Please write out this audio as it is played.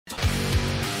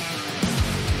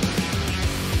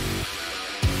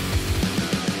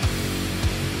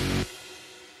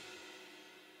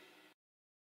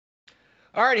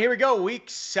All right, here we go. Week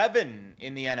 7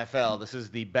 in the NFL. This is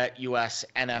the BetUS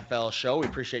NFL show. We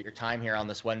appreciate your time here on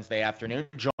this Wednesday afternoon.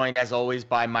 Joined, as always,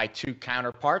 by my two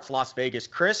counterparts, Las Vegas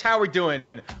Chris. How are we doing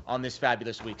on this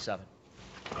fabulous Week 7?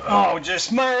 Oh,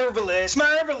 just marvelous,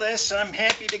 marvelous. I'm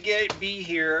happy to be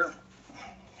here.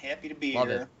 Happy to be Love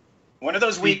here. it. One of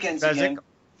those Steve weekends Fezzik, again.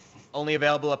 only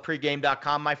available at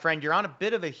pregame.com. My friend, you're on a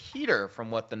bit of a heater from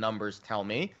what the numbers tell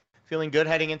me. Feeling good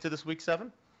heading into this Week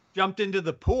 7? Jumped into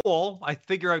the pool. I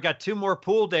figure I've got 2 more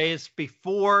pool days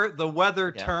before the weather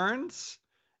turns.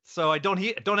 So I don't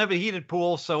have a heated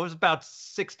pool. So it was about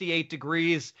 68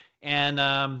 degrees. And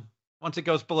once it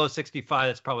goes below 65,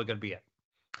 that's probably going to be it.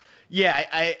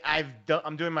 Yeah,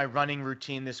 I'm doing my running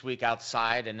routine this week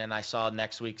outside, and then I saw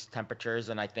next week's temperatures,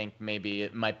 and I think maybe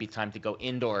it might be time to go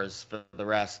indoors for the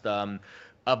rest of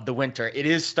the winter. It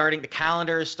is starting, the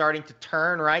calendar is starting to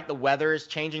turn, right? The weather is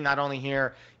changing, not only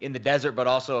here in the desert, but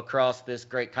also across this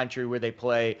great country where they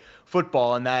play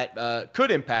football, and that could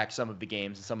impact some of the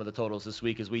games and some of the totals this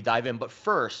week as we dive in. But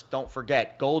first, don't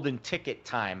forget, golden ticket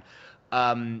time.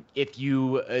 If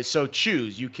you so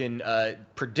choose, you can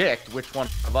predict which one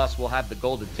of us will have the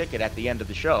golden ticket at the end of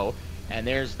the show. And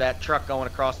there's that truck going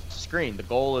across the screen. The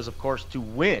goal is, of course, to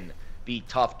win the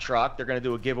tough truck. They're going to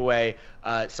do a giveaway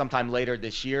sometime later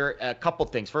this year. A couple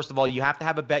things. First of all, you have to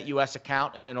have a BetUS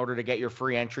account in order to get your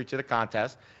free entry to the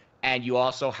contest. And you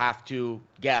also have to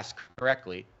guess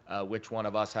correctly which one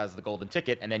of us has the golden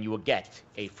ticket, and then you will get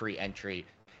a free entry,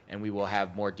 and we will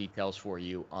have more details for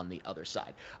you on the other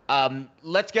side.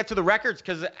 Let's get to the records,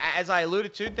 because as I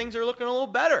alluded to, things are looking a little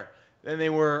better than they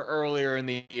were earlier in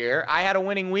the year. I had a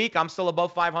winning week. I'm still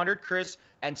above 500. Chris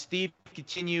and Steve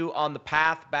continue on the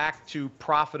path back to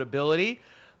profitability.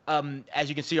 As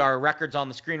you can see, our records on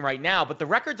the screen right now. But the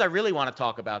records I really want to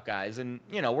talk about, guys, and,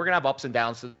 we're going to have ups and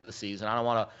downs to the season. I don't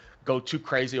want to go too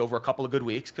crazy over a couple of good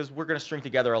weeks, because we're going to string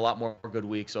together a lot more good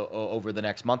weeks over the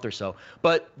next month or so.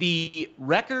 But the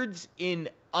records in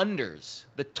unders,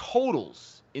 the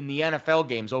totals in the NFL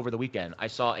games over the weekend, I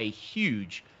saw a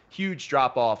huge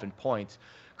drop off in points.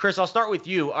 Chris, I'll start with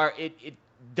you.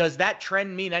 Does that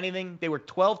trend mean anything? They were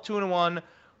 12-2-1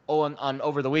 on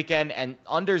over the weekend, and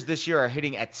unders this year are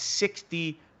hitting at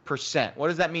 60%. What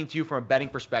does that mean to you from a betting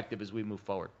perspective as we move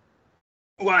forward?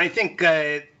 Well, I think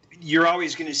you're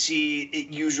always going to see it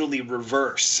usually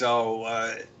reverse.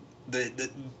 So the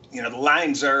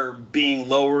lines are being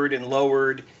lowered and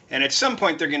lowered, and at some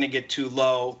point they're going to get too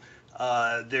low.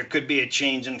 There could be a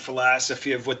change in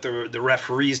philosophy of what the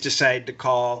referees decide to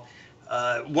call.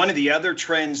 One of the other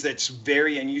trends that's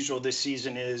very unusual this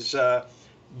season is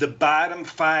the bottom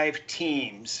 5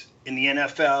 teams in the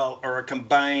NFL are a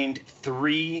combined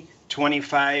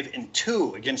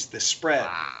 3-25-2 against the spread.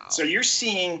 Wow. So you're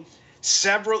seeing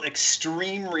several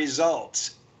extreme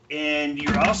results, and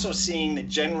you're also seeing the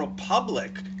general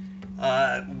public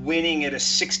winning at a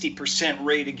 60%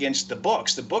 rate against the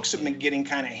books. The books have been getting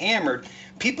kind of hammered.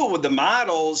 People with the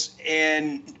models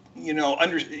and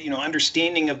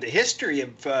understanding of the history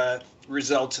of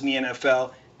results in the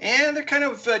NFL, and they're kind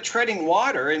of treading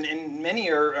water, and many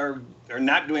are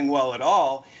not doing well at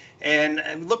all.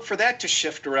 And look for that to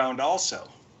shift around also.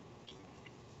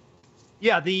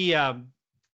 Yeah,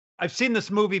 I've seen this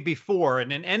movie before,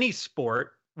 and in any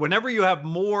sport, whenever you have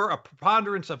a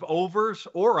preponderance of overs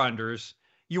or unders,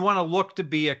 you want to look to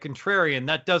be a contrarian.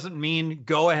 That doesn't mean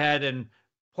go ahead and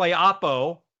play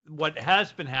oppo, what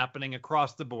has been happening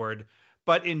across the board.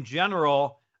 But in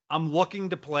general, I'm looking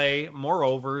to play more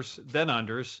overs than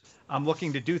unders. I'm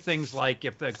looking to do things like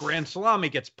if the grand salami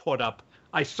gets put up,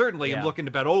 I certainly am looking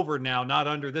to bet over now, not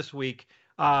under this week.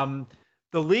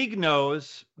 The league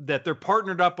knows that they're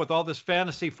partnered up with all this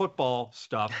fantasy football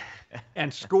stuff,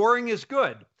 and scoring is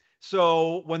good.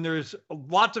 So when there's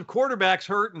lots of quarterbacks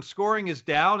hurt and scoring is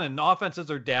down and offenses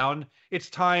are down, it's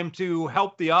time to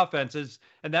help the offenses.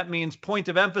 And that means point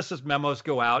of emphasis memos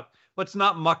go out. Let's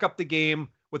not muck up the game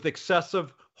with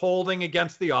excessive holding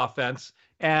against the offense.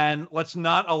 And let's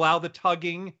not allow the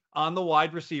tugging on the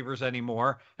wide receivers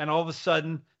anymore. And all of a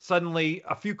sudden, suddenly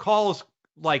a few calls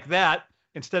like that,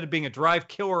 instead of being a drive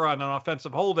killer on an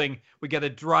offensive holding, we get a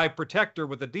drive protector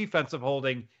with a defensive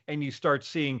holding, and you start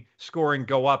seeing scoring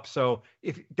go up. So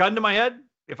if gun to my head,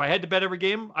 if I had to bet every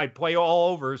game, I'd play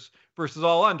all overs versus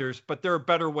all unders, but there are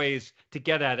better ways to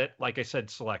get at it, like I said,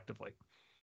 selectively.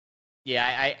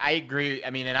 Yeah, I agree. I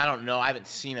mean, and I don't know. I haven't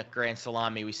seen a grand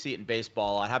salami. We see it in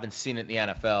baseball. I haven't seen it in the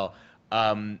NFL.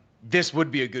 This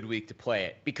would be a good week to play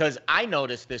it, because I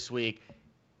noticed this week,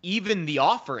 even the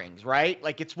offerings, right?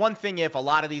 Like, it's one thing if a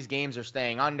lot of these games are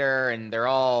staying under and they're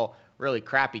all really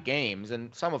crappy games,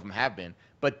 and some of them have been.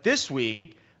 But this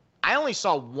week, I only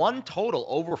saw one total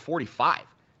over 45.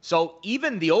 So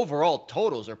even the overall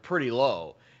totals are pretty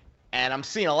low. And I'm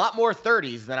seeing a lot more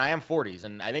 30s than I am 40s.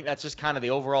 And I think that's just kind of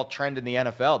the overall trend in the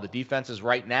NFL. The defenses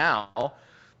right now,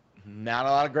 not a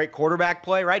lot of great quarterback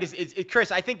play, right?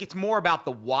 Chris, I think it's more about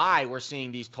the why we're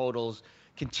seeing these totals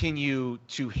continue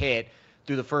to hit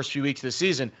through the first few weeks of the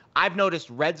season. I've noticed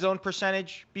red zone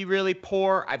percentage be really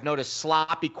poor. I've noticed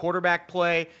sloppy quarterback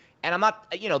play. And I'm not,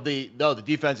 the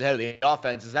defense ahead of the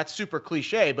offenses, that's super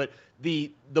cliche, but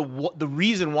the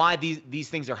reason why these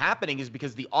things are happening is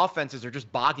because the offenses are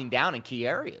just bogging down in key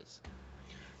areas.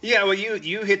 Yeah, well,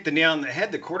 you hit the nail on the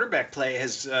head. The quarterback play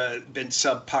has been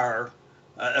subpar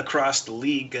across the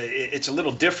league. It's a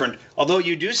little different. Although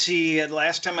you do see,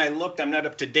 last time I looked, I'm not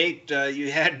up to date,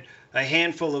 you had a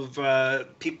handful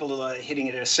of people hitting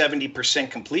it at a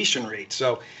 70% completion rate.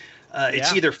 So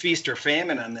it's either feast or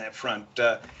famine on that front.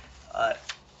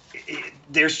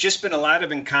 There's just been a lot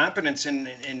of incompetence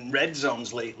in red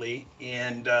zones lately,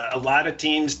 and a lot of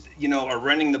teams, are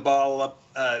running the ball up.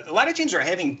 A lot of teams are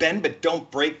having bend but don't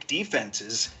break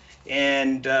defenses,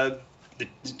 and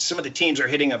some of the teams are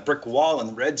hitting a brick wall in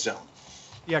the red zone.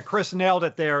 Yeah, Chris nailed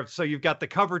it there. So you've got the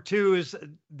cover twos.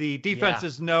 The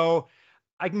defenses know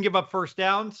I can give up first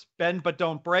downs, bend but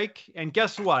don't break. And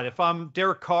guess what? If I'm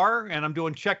Derek Carr and I'm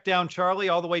doing check down Charlie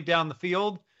all the way down the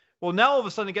field, well, now all of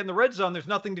a sudden, again, the red zone, there's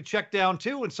nothing to check down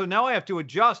to. And so now I have to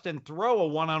adjust and throw a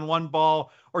one-on-one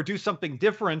ball or do something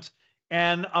different,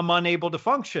 and I'm unable to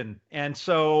function. And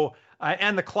so,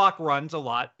 and the clock runs a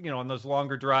lot, on those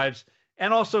longer drives.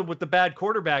 And also with the bad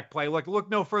quarterback play,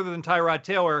 look no further than Tyrod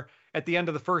Taylor at the end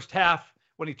of the first half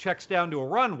when he checks down to a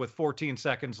run with 14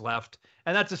 seconds left.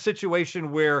 And that's a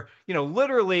situation where,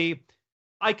 literally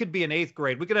I could be in 8th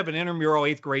grade. We could have an intramural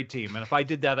 8th grade team. And if I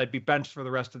did that, I'd be benched for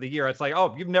the rest of the year. It's like,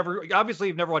 oh, you've never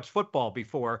watched football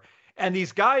before. And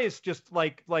these guys just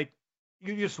like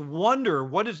you just wonder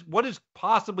what is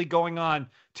possibly going on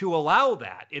to allow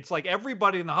that. It's like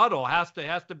everybody in the huddle has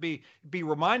to be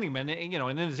reminding him, and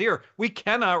in his ear, we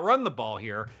cannot run the ball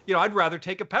here. I'd rather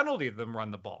take a penalty than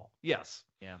run the ball. Yes.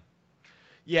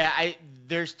 Yeah.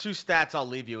 There's two stats I'll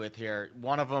leave you with here.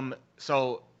 One of them,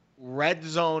 so red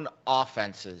zone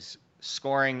offenses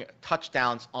scoring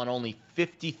touchdowns on only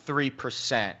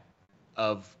 53%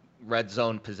 of red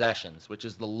zone possessions, which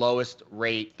is the lowest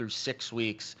rate through 6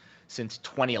 weeks since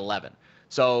 2011.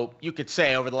 So you could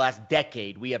say over the last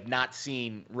decade, we have not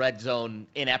seen red zone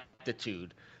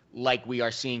ineptitude like we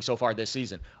are seeing so far this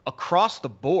season. Across the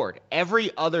board,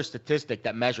 every other statistic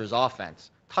that measures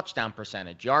offense, touchdown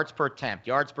percentage, yards per attempt,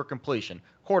 yards per completion,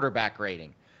 quarterback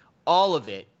rating, all of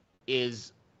it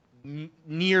is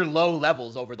near low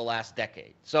levels over the last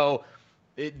decade. So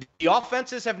the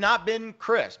offenses have not been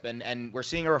crisp, and we're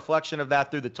seeing a reflection of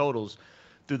that through the totals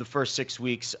through the first 6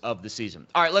 weeks of the season.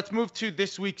 All right, let's move to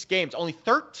this week's games. Only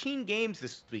 13 games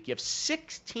this week. You have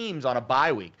 6 teams on a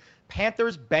bye week.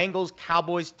 Panthers, Bengals,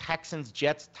 Cowboys, Texans,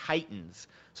 Jets, Titans.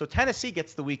 So Tennessee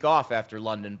gets the week off after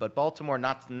London, but Baltimore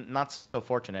not so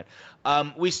fortunate.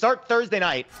 We start Thursday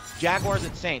night, Jaguars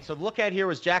at Saints. So the look at here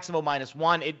was Jacksonville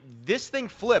 -1. This thing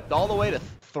flipped all the way to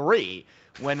 3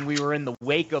 when we were in the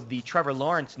wake of the Trevor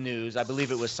Lawrence news. I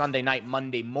believe it was Sunday night,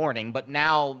 Monday morning. But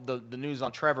now the news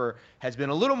on Trevor has been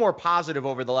a little more positive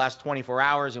over the last 24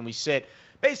 hours, and we sit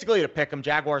basically to pick 'em.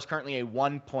 Jaguars currently a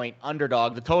 1-point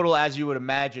underdog. The total, as you would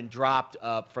imagine, dropped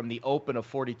from the open of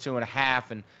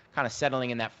 42.5 and kind of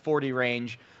settling in that 40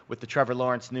 range with the Trevor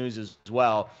Lawrence news as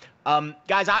well.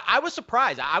 Guys, I was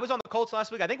surprised. I was on the Colts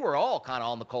last week. I think we're all kind of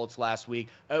on the Colts last week.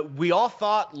 We all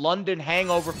thought London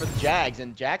hangover for the Jags,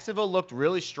 and Jacksonville looked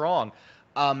really strong.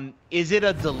 Is it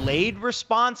a delayed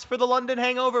response for the London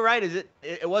hangover, right?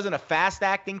 It wasn't a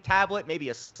fast-acting tablet, maybe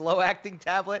a slow-acting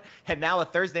tablet, and now a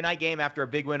Thursday night game after a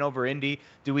big win over Indy.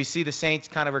 Do we see the Saints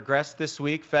kind of regress this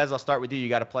week? Fez, I'll start with you. You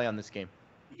got to play on this game.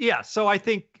 Yeah, so I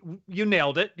think you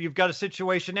nailed it. You've got a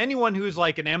situation, anyone who's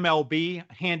like an MLB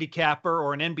handicapper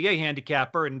or an NBA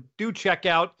handicapper, and do check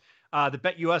out the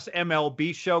BetUS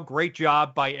MLB show. Great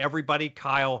job by everybody.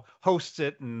 Kyle hosts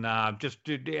it and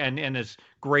and is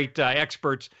great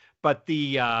experts. But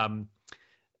you come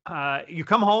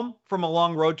home from a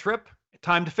long road trip,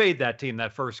 time to fade that team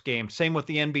that first game. Same with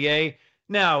the NBA.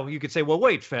 Now you could say, well,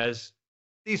 wait, Fez,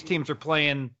 these teams are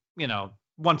playing,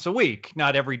 once a week,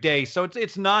 not every day. So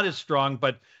it's not as strong.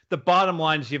 But the bottom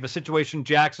line is you have a situation,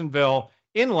 Jacksonville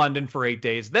in London for 8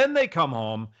 days. Then they come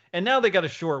home, and now they got a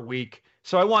short week.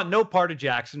 So I want no part of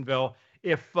Jacksonville.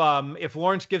 If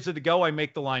Lawrence gives it a go, I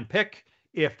make the line pick.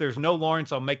 If there's no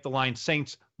Lawrence, I'll make the line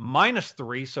Saints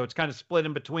 -3. So it's kind of split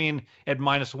in between at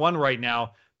 -1 right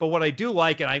now. But what I do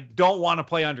like, and I don't want to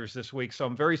play unders this week, so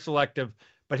I'm very selective,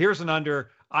 But here's an under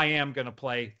I am going to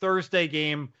play. Thursday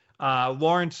game,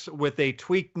 Lawrence with a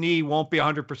tweaked knee won't be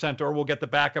 100%, or we'll get the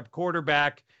backup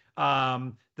quarterback.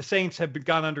 The Saints have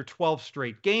gone under 12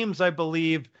 straight games, I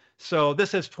believe. So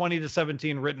this has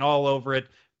 20-17 written all over it.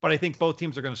 But I think both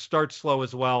teams are going to start slow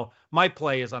as well. My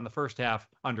play is on the first half,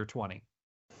 under 20.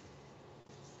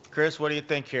 Chris, what do you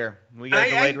think here? We got a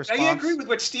delayed response? I agree with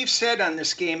what Steve said on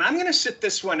this game. I'm going to sit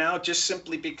this one out just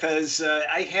simply because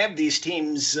I have these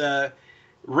teams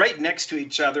right next to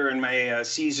each other in my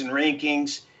season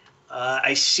rankings.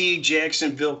 I see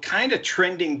Jacksonville kind of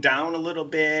trending down a little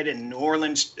bit and New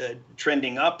Orleans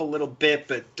trending up a little bit,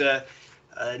 but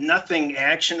nothing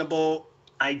actionable.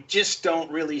 I just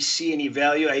don't really see any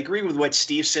value. I agree with what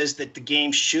Steve says that the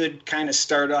game should kind of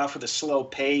start off with a slow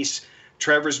pace.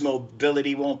 Trevor's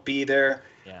mobility won't be there.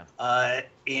 Yeah.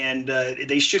 And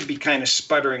they should be kind of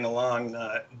sputtering along.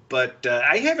 But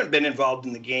I haven't been involved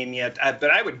in the game yet.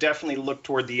 But I would definitely look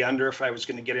toward the under if I was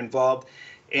going to get involved.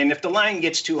 And if the line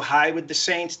gets too high with the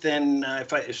Saints, then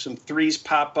if some threes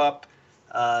pop up,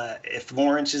 if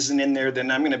Lawrence isn't in there,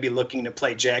 then I'm going to be looking to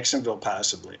play Jacksonville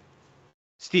possibly.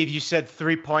 Steve, you said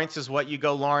 3 points is what you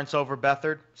go Lawrence over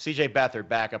Beathard. CJ Beathard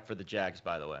back up for the Jags,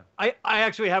 by the way. I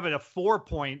actually have it a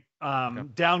 4-point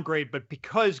downgrade, but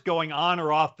because going on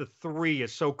or off the 3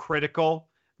 is so critical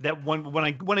that when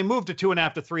I move to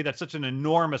 2.5 to 3, that's such an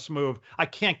enormous move. I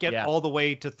can't get all the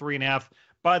way to 3.5.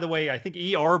 By the way, I think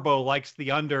E. Arbo likes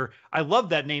the under. I love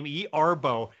that name, E.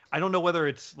 Arbo. I don't know whether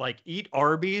it's like eat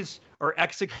Arby's or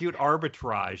execute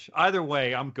arbitrage. Either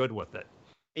way, I'm good with it.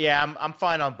 Yeah, I'm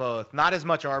fine on both. Not as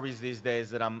much Arby's these days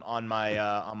that I'm on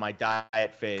my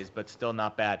diet phase, but still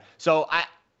not bad. So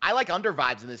I like under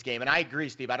vibes in this game, and I agree,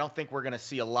 Steve. I don't think we're going to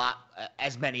see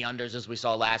as many unders as we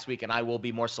saw last week, and I will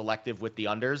be more selective with the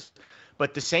unders.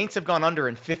 But the Saints have gone under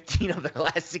in 15 of their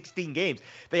last 16 games.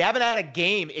 They haven't had a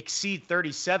game exceed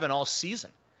 37 all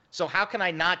season. So how can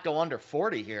I not go under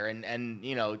 40 here? And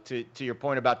you know, to your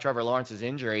point about Trevor Lawrence's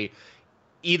injury,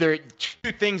 either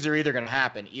two things are either going to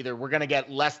happen. Either we're going to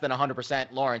get less than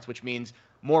 100% Lawrence, which means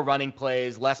more running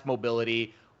plays, less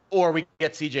mobility, or we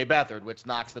get CJ Beathard, which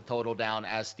knocks the total down,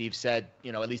 as Steve said,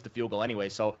 you know, at least a field goal anyway.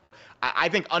 So I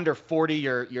think under 40,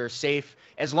 you're safe.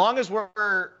 As long as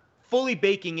we're fully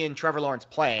baking in Trevor Lawrence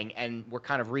playing, and we're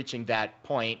kind of reaching that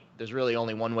point, there's really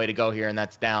only one way to go here, and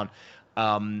that's down.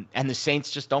 And the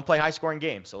Saints just don't play high-scoring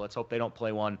games, so let's hope they don't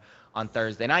play one on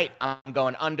Thursday night. I'm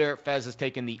going under. Fez has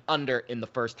taken the under in the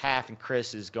first half, and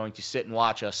Chris is going to sit and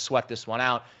watch us sweat this one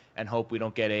out and hope we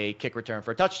don't get a kick return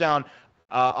for a touchdown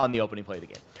on the opening play of the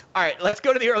game. All right, let's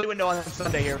go to the early window on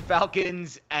Sunday here.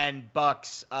 Falcons and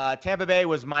Bucks. Tampa Bay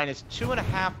was minus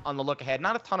 2.5 on the look ahead.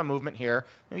 Not a ton of movement here,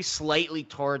 maybe slightly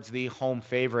towards the home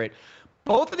favorite.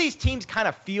 Both of these teams kind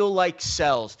of feel like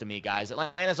sells to me, guys.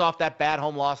 Atlanta's off that bad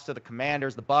home loss to the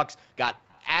Commanders. The Bucks got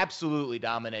absolutely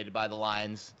dominated by the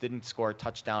Lions. Didn't score a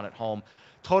touchdown at home.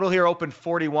 Total here opened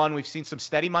 41. We've seen some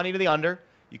steady money to the under.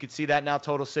 You can see that now,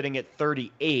 total sitting at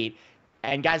 38.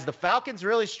 And guys, the Falcons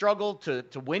really struggled to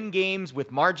win games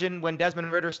with margin when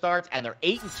Desmond Ridder starts, and they're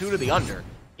 8-2 to the under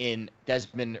in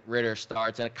Desmond Ridder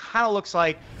starts. And it kind of looks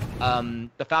like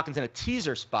the Falcons in a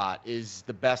teaser spot is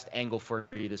the best angle for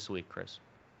you this week, Chris.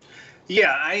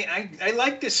 Yeah, I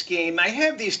like this game. I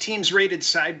have these teams rated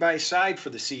side by side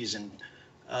for the season.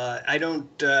 I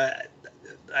don't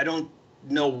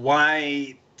know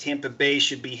why Tampa Bay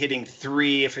should be hitting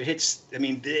 3. If it hits, I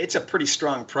mean, it's a pretty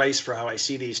strong price for how I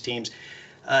see these teams.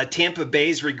 Tampa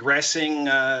Bay's regressing.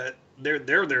 They're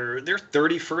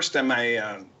 31st on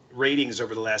my ratings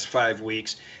over the last 5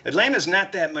 weeks. Atlanta's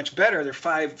not that much better. They're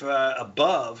 5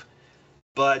 above.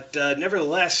 But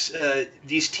nevertheless,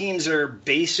 these teams are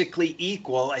basically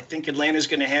equal. I think Atlanta's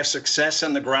going to have success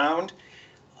on the ground,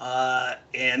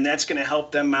 and that's going to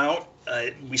help them out.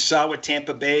 We saw what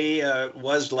Tampa Bay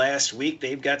was last week.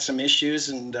 They've got some issues,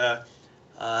 and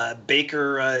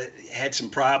Baker had some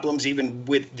problems, even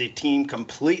with the team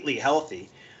completely healthy.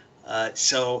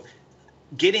 So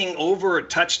getting over a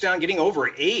touchdown, getting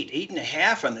over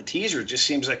 8.5 on the teaser just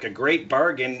seems like a great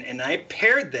bargain. And I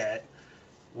paired that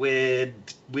with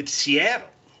Seattle,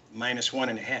 minus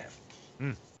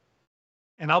 1.5.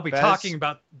 And I'll be talking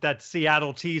about that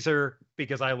Seattle teaser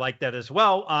because I like that as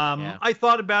well. I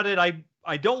thought about it.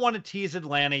 I don't want to tease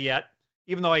Atlanta yet,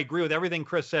 even though I agree with everything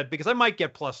Chris said, because I might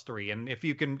get +3. And if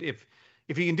you can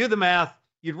do the math,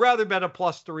 you'd rather bet a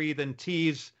 +3 than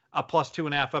tease a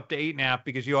 +2.5 up to 8.5,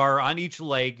 because you are on each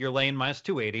leg, you're laying minus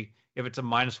 280 if it's a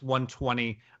minus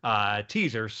 120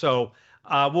 teaser. So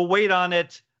we'll wait on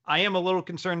it. I am a little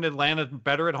concerned Atlanta's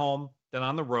better at home than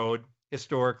on the road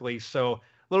historically. So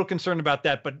little concerned about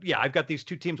that. But yeah, I've got these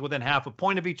two teams within half a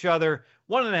point of each other,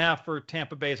 1.5 for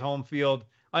Tampa Bay's home field.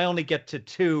 I only get to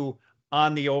 2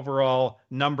 on the overall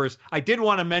numbers. I did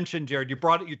want to mention, Jared, you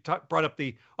brought up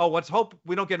the, let's hope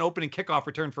we don't get an opening kickoff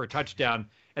return for a touchdown.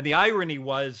 And the irony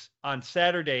was on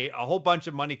Saturday, a whole bunch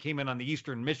of money came in on the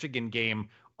Eastern Michigan game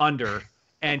under.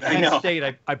 And Kent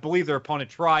State, I believe their opponent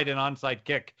tried an onside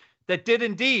kick that did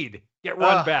indeed get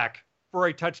run back for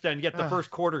a touchdown. Yet the first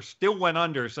quarter still went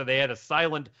under. So they had a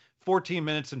silent 14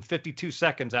 minutes and 52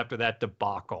 seconds after that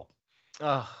debacle.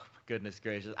 Oh, goodness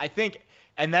gracious. I think,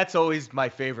 and that's always my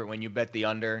favorite when you bet the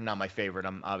under. Not my favorite.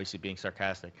 I'm obviously being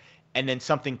sarcastic. And then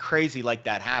something crazy like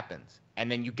that happens. And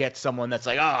then you get someone that's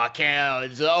like, I can't,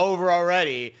 it's over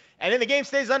already. And then the game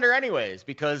stays under anyways,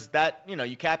 because that,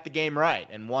 you capped the game right.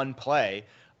 And one play,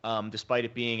 despite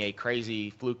it being a crazy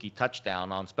fluky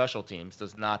touchdown on special teams,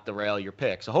 does not derail your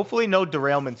pick. So hopefully no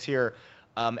derailments here,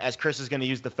 as Chris is going to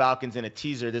use the Falcons in a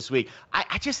teaser this week.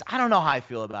 I don't know how I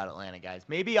feel about Atlanta, guys.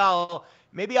 Maybe I'll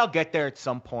get there at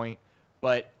some point,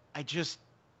 but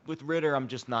with Ridder, I'm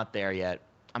just not there yet.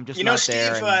 I'm just not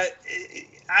there.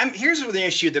 Steve, here's the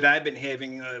issue that I've been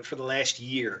having for the last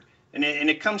year, and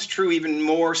it comes true even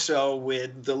more so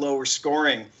with the lower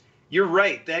scoring. You're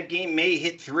right, that game may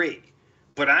hit 3,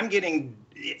 but I'm getting,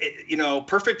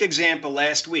 perfect example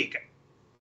last week.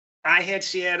 I had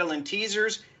Seattle in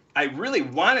teasers. I really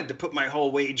wanted to put my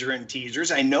whole wager in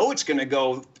teasers. I know it's going to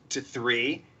go to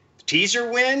 3. Teaser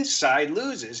wins, side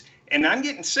loses, and I'm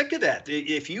getting sick of that.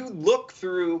 If you look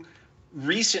through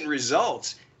recent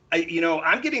results,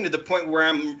 I'm getting to the point where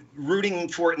I'm rooting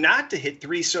for it not to hit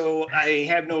 3, so I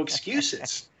have no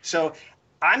excuses. So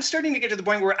I'm starting to get to the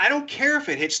point where I don't care if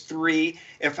it hits 3.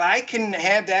 If I can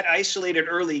have that isolated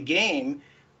early game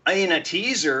in a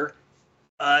teaser,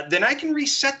 then I can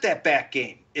reset that back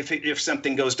game if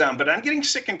something goes down. But I'm getting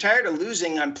sick and tired of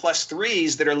losing on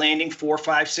 +3s that are landing 4,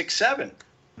 5, 6, 7.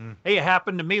 Hey, it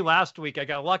happened to me last week. I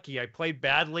got lucky. I played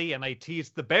badly, and I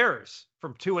teased the Bears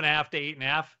from 2.5 to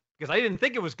 8.5 because I didn't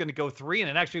think it was going to go 3, and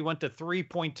it actually went to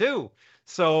 3.2.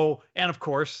 So, and of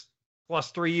course,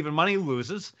 +3 even money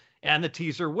loses, and the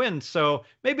teaser wins. So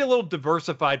maybe a little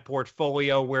diversified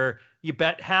portfolio where you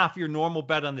bet half your normal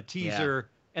bet on the teaser,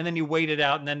 and then you wait it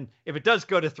out. And then if it does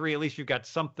go to 3, at least you've got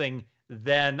something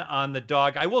then on the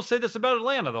dog. I will say this about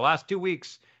Atlanta. The last 2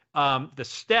 weeks, the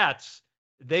stats,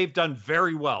 they've done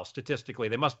very well statistically.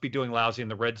 They must be doing lousy in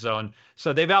the red zone.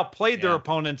 So they've outplayed their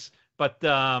opponents, but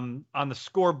on the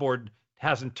scoreboard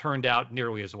hasn't turned out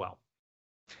nearly as well.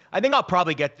 I think I'll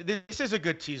probably get this is a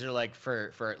good teaser leg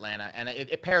for Atlanta, and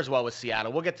it pairs well with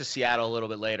Seattle. We'll get to Seattle a little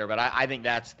bit later, but I think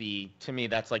that's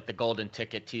like the golden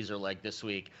ticket teaser leg this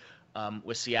week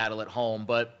with Seattle at home.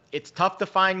 But it's tough to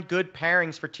find good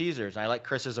pairings for teasers. I like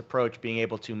Chris's approach, being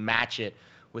able to match it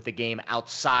with a game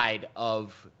outside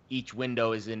of each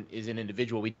window is an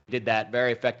individual. We did that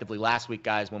very effectively last week,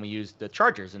 guys, when we used the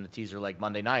Chargers in the teaser leg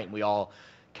Monday night, and we all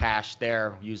cashed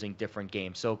there using different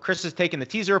games. So Chris has taken the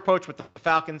teaser approach with the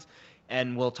Falcons,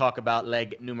 and we'll talk about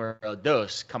leg numero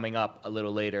dos coming up a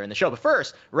little later in the show. But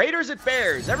first, Raiders at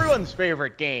Bears, everyone's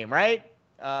favorite game, right?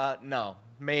 No,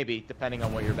 maybe, depending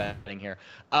on what you're betting here.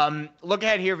 Look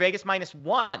ahead here, Vegas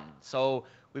 -1. So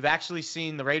we've actually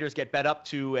seen the Raiders get bet up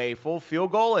to a full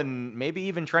field goal and maybe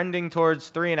even trending towards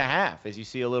 3.5, as you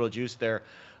see a little juice there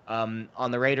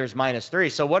on the Raiders -3.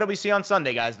 So what do we see on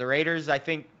Sunday, guys? The Raiders, I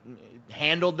think,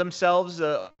 handled themselves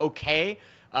okay.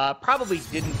 Probably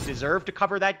didn't deserve to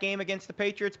cover that game against the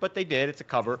Patriots, but they did. It's a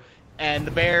cover. And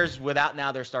the Bears, without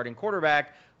now their starting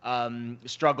quarterback,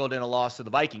 struggled in a loss to the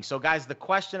Vikings. So, guys, the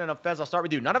question, and Fez, I'll start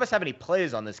with you. None of us have any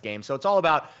plays on this game, so it's all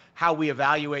about how we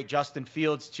evaluate Justin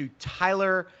Fields to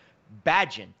Tyler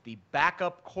Bagent, the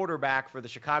backup quarterback for the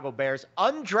Chicago Bears,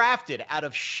 undrafted out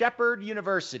of Shepherd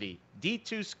University,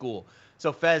 D2 school.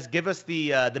 So, Fez, give us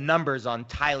the numbers on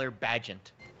Tyler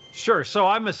Bagent. Sure. So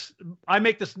I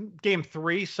make this game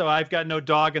 3, so I've got no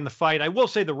dog in the fight. I will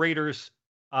say the Raiders,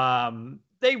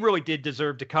 they really did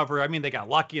deserve to cover. I mean, they got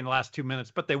lucky in the last 2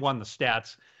 minutes, but they won the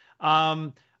stats.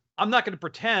 I'm not going to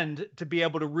pretend to be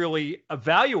able to really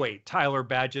evaluate Tyler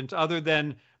Bagent other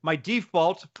than my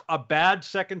default, a bad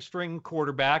second string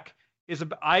quarterback is,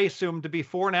 I assume, to be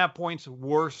 4.5 points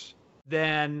worse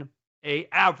than a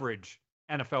average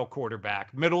NFL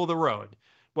quarterback, middle of the road.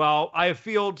 Well, I have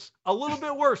Fields a little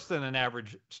bit worse than an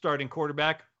average starting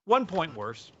quarterback, 1 point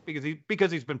worse because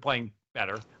he's been playing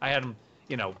better. I had him,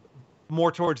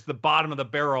 more towards the bottom of the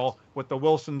barrel with the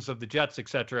Wilsons of the Jets,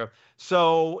 etc.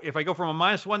 So if I go from a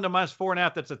 -1 to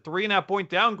 -4.5, that's a 3.5 point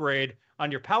downgrade on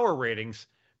your power ratings.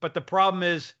 But the problem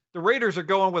is the Raiders are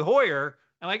going with Hoyer,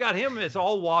 and I got him as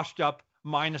all washed up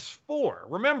 -4.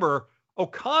 Remember,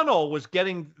 O'Connell was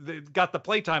got the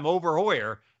playtime over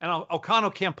Hoyer, and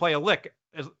O'Connell can't play a lick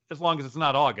as long as it's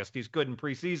not August. He's good in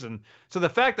preseason. So the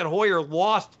fact that Hoyer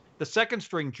lost the second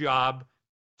string job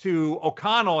to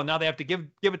O'Connell, and now they have to give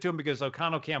it to him because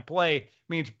O'Connell can't play,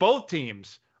 means both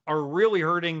teams are really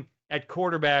hurting at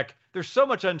quarterback. There's so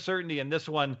much uncertainty in this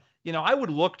one. I would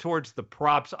look towards the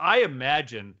props. I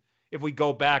imagine if we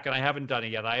go back, and I haven't done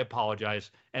it yet, I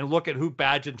apologize, and look at who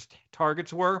Bagent's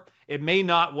targets were, it may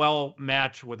not well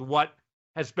match with what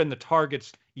has been the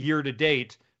targets year to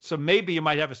date. So maybe you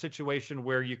might have a situation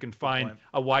where you can find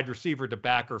a wide receiver to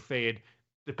back or fade,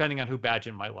 depending on who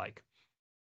Bagent might like.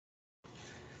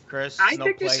 Chris, I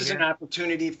think this is an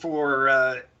opportunity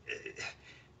for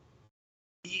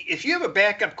if you have a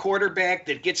backup quarterback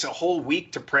that gets a whole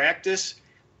week to practice,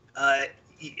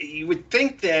 you would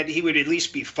think that he would at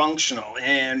least be functional.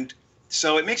 And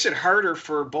so it makes it harder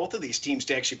for both of these teams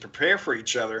to actually prepare for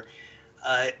each other.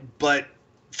 But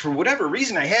for whatever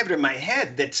reason, I have it in my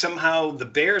head that somehow the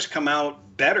Bears come out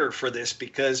better for this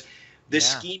because this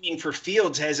scheming for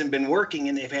Fields hasn't been working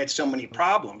and they've had so many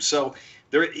problems. So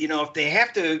they're, if they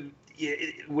have to,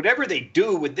 whatever they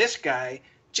do with this guy,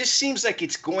 just seems like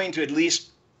it's going to at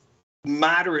least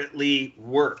moderately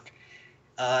work.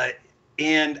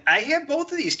 And I have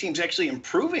both of these teams actually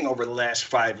improving over the last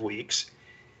 5 weeks.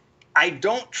 I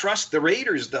don't trust the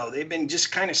Raiders, though. They've been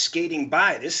just kind of skating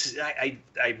by.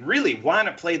 I really want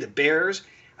to play the Bears.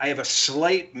 I have a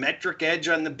slight metric edge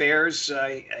on the Bears.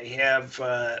 I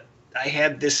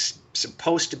had this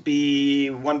supposed to be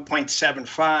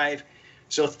 1.75.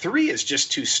 So 3 is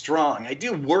just too strong. I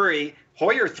do worry.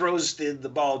 Hoyer throws the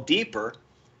ball deeper,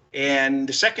 and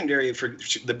the secondary for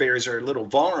the Bears are a little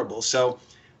vulnerable. So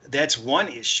that's one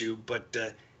issue. But,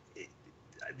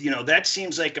 that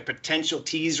seems like a potential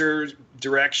teaser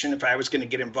direction. If I was going to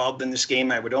get involved in this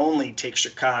game, I would only take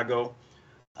Chicago.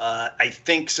 I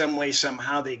think some way,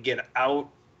 somehow they get out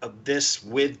of this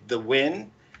with the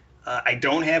win. I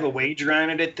don't have a wager on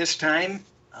it at this time,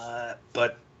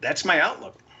 but that's my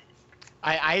outlook.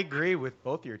 I agree with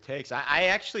both your takes. I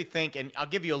actually think, and I'll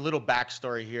give you a little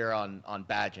backstory here on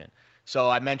Bagent. So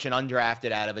I mentioned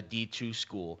undrafted out of a D2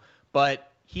 school,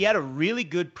 but he had a really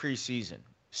good preseason.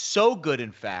 So good,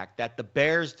 in fact, that the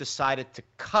Bears decided to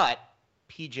cut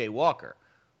P.J. Walker,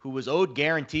 who was owed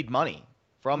guaranteed money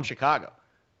from Chicago.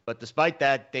 But despite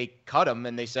that, they cut him,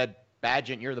 and they said,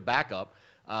 Bagent, you're the backup.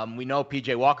 We know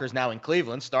P.J. Walker's now in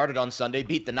Cleveland, started on Sunday,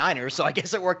 beat the Niners, so I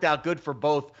guess it worked out good for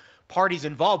both parties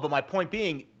involved. But my point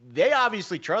being, they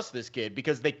obviously trust this kid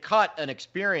because they cut an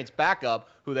experienced backup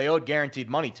who they owed guaranteed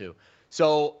money to.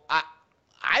 So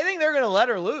I think they're going to let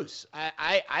her loose.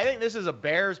 I think this is a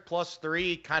Bears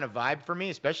 +3 kind of vibe for me,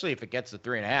 especially if it gets to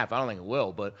 3.5. I don't think it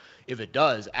will, but if it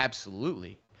does,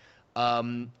 absolutely.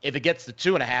 If it gets to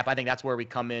 2.5, I think that's where we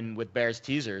come in with Bears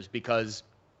teasers because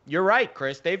you're right,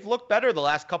 Chris. They've looked better the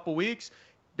last couple weeks.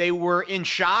 They were in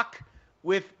shock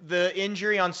with the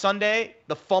injury on Sunday.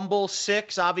 The fumble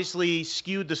 6 obviously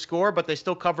skewed the score, but they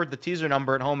still covered the teaser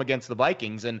number at home against the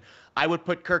Vikings. And I would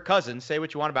put Kirk Cousins, say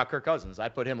what you want about Kirk Cousins, I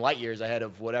put him light years ahead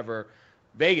of whatever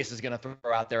Vegas is going to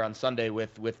throw out there on Sunday with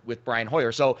Brian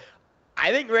Hoyer. So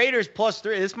I think Raiders +3,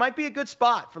 this might be a good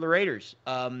spot for the Raiders.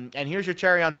 And here's your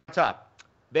cherry on top.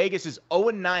 Vegas is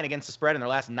 0-9 against the spread, and their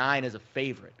last 9 as a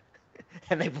favorite.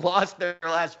 And they've lost their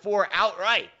last 4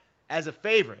 outright as a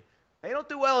favorite. They don't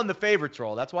do well in the favorites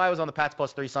role. That's why I was on the Pats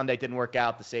 +3 Sunday. It didn't work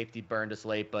out. The safety burned us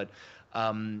late. But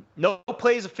no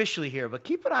plays officially here. But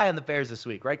keep an eye on the Bears this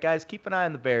week, right, guys? Keep an eye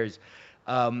on the Bears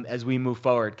as we move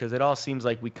forward because it all seems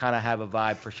like we kind of have a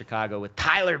vibe for Chicago with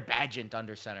Tyler Bagent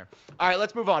under center. All right,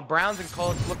 let's move on. Browns and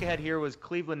Colts. Look ahead here was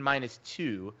Cleveland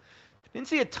 -2. Didn't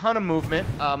see a ton of movement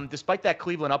despite that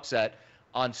Cleveland upset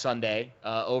on Sunday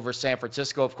over San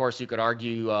Francisco. Of course, you could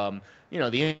argue,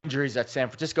 the injuries that San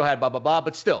Francisco had, blah, blah, blah.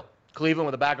 But still, Cleveland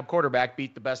with a backup quarterback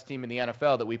beat the best team in the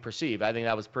NFL that we perceive. I think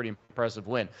that was a pretty impressive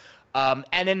win.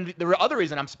 And then the other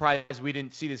reason I'm surprised we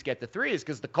didn't see this get to 3 is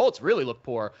because the Colts really looked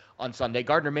poor on Sunday.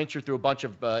 Gardner Minshew threw a bunch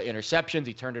of interceptions.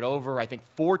 He turned it over, I think,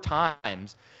 4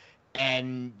 times.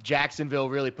 And Jacksonville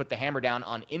really put the hammer down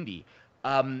on Indy.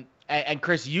 And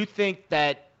Chris, you think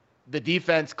that the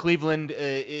defense, Cleveland,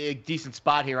 a decent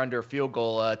spot here under a field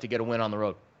goal to get a win on the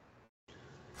road?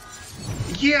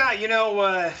 Yeah,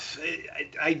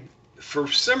 I for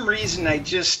some reason, I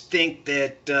just think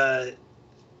that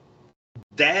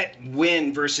that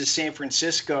win versus San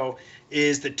Francisco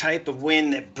is the type of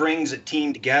win that brings a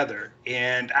team together.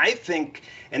 And I think,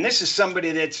 and this is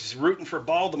somebody that's rooting for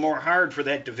Baltimore hard for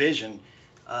that division,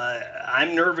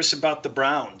 I'm nervous about the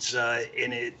Browns.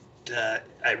 I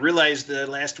realized the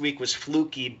last week was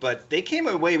fluky, but they came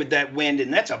away with that win,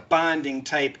 and that's a bonding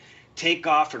type take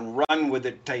off and run with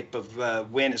it type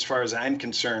of win, as far as I'm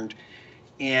concerned.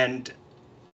 And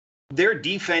their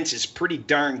defense is pretty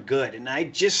darn good. And I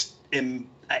just am,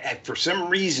 for some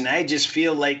reason, I just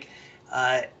feel like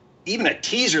even a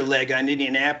teaser leg on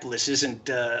Indianapolis isn't,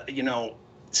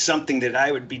 something that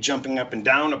I would be jumping up and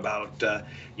down about.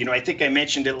 I think I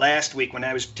mentioned it last week when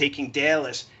I was taking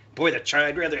Dallas. Boy,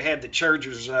 I'd rather have the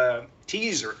Chargers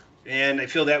teaser. And I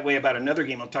feel that way about another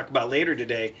game I'll talk about later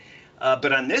today.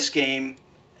 But on this game,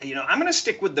 I'm going to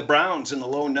stick with the Browns in the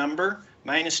low number,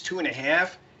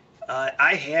 -2.5.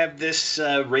 I have this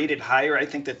rated higher. I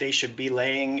think that they should be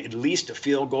laying at least a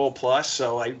field goal plus.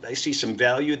 So I see some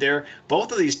value there.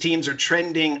 Both of these teams are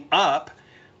trending up.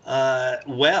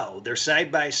 They're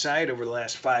side by side over the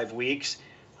last 5 weeks.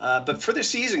 But for the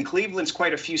season, Cleveland's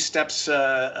quite a few steps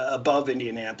above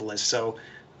Indianapolis. So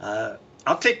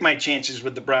I'll take my chances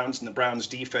with the Browns and the Browns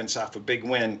defense off a big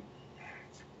win.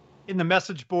 In the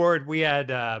message board, we had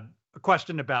a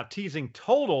question about teasing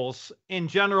totals. In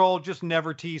general, just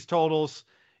never tease totals.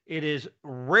 It is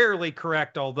rarely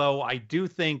correct, although I do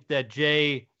think that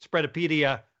Jay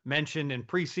Spreadopedia mentioned in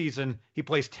preseason he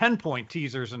plays 10-point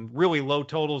teasers and really low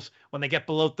totals. When they get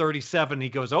below 37, he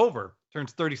goes over,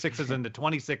 turns 36s into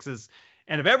 26s.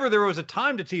 And if ever there was a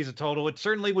time to tease a total, it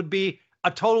certainly would be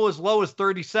a total as low as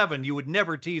 37. You would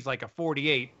never tease like a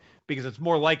 48 because it's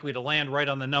more likely to land right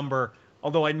on the number.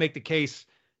 Although I'd make the case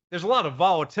there's a lot of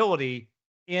volatility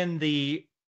in the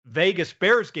Vegas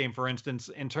Bears game, for instance,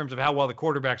 in terms of how well the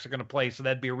quarterbacks are going to play. So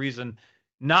that'd be a reason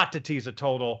not to tease a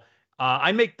total.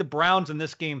 I make the Browns in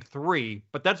this game 3,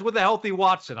 but that's with a healthy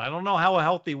Watson. I don't know how a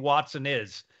healthy Watson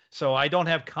is, so I don't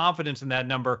have confidence in that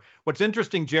number. What's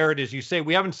interesting, Jared, is you say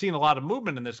we haven't seen a lot of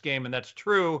movement in this game, and that's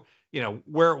true,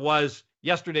 where it was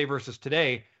yesterday versus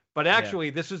today. But actually,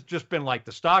 This has just been like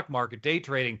the stock market, day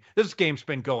trading. This game's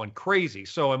been going crazy.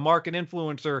 So a market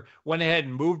influencer went ahead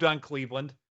and moved on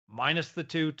Cleveland, minus the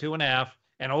 2.5,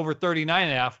 and over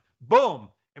 39.5. Boom!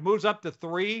 It moves up to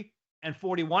 3 and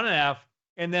 41.5.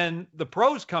 And then the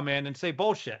pros come in and say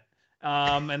bullshit.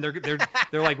 And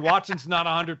they're like, Watson's not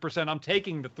 100%. I'm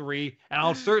taking the 3, and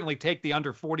I'll certainly take the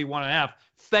under 41.5.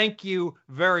 Thank you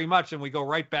very much. And we go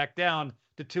right back down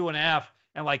to 2.5.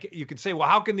 And like you can say, well,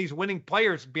 how can these winning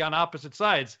players be on opposite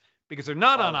sides? Because they're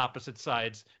not on opposite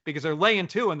sides, because they're laying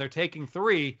 2 and they're taking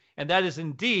 3. And that is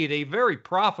indeed a very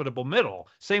profitable middle.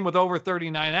 Same with over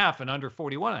 39.5 and under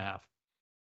 41.5.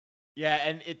 Yeah,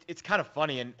 and it's kind of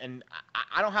funny, and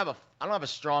I don't have a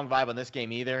strong vibe on this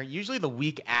game either. Usually the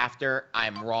week after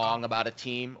I'm wrong about a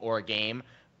team or a game,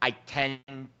 I tend,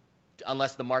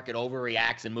 unless the market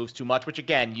overreacts and moves too much, which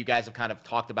again, you guys have kind of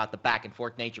talked about the back and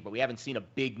forth nature, but we haven't seen a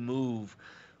big move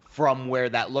from where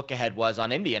that look ahead was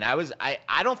on Indy. And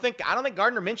I don't think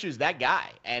Gardner Minshew is that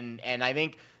guy. And I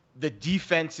think the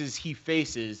defenses he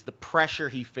faces, the pressure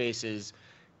he faces,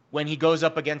 when he goes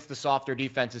up against the softer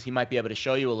defenses, he might be able to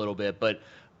show you a little bit. But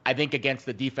I think against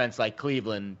the defense like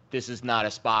Cleveland, this is not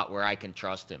a spot where I can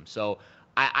trust him. So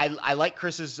I like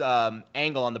Chris's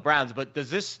angle on the Browns. But does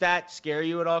this stat scare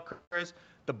you at all, Chris?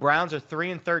 The Browns are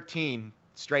 3-13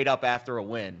 straight up after a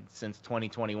win since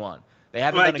 2021. They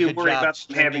haven't done a good job.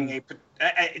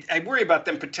 I worry about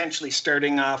them potentially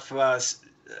starting off,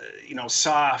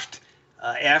 soft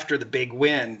after the big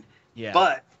win. Yeah.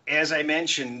 But as I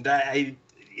mentioned,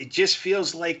 it just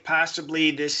feels like possibly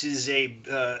this is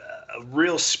a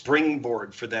real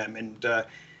springboard for them. And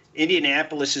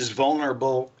Indianapolis is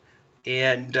vulnerable.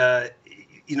 And,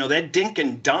 that dink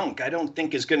and dunk I don't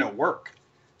think is going to work.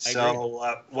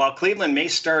 So while Cleveland may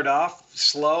start off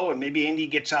slow and maybe Indy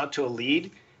gets out to a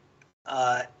lead,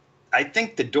 I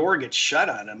think the door gets shut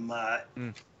on them.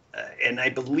 And I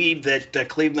believe that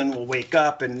Cleveland will wake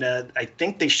up, and I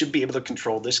think they should be able to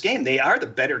control this game. They are the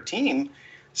better team.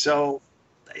 So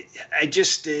I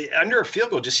just under a field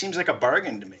goal just seems like a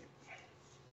bargain to me.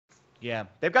 Yeah,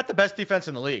 they've got the best defense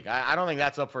in the league. I don't think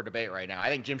that's up for debate right now. I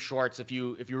think Jim Schwartz, if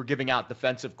you were giving out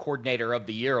Defensive Coordinator of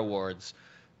the Year awards,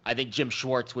 I think Jim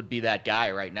Schwartz would be that guy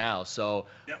right now. So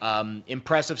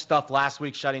impressive stuff last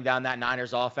week, shutting down that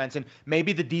Niners offense. And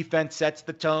maybe the defense sets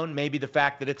the tone. Maybe the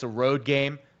fact that it's a road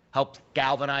game helps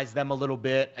galvanize them a little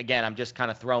bit. Again, I'm just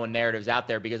kind of throwing narratives out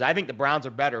there because I think the Browns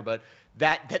are better, but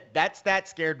that stat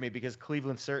scared me because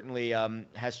Cleveland certainly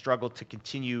has struggled to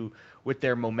continue with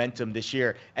their momentum this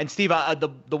year. And Steve,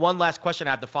 the one last question I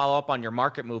have to follow up on your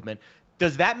market movement.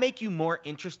 Does that make you more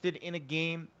interested in a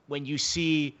game when you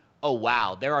see, oh,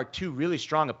 wow, there are two really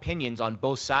strong opinions on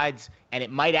both sides, and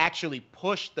it might actually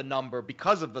push the number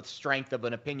because of the strength of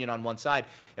an opinion on one side?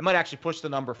 It might actually push the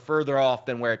number further off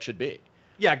than where it should be.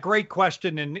 Yeah, great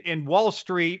question. In Wall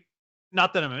Street,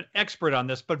 not that I'm an expert on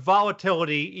this, but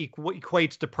volatility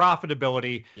equates to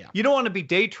profitability. Yeah. You don't want to be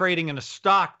day trading in a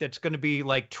stock that's going to be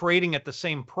like trading at the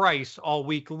same price all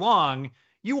week long.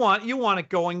 You want it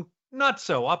going not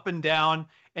so up and down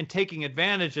and taking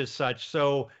advantage as such.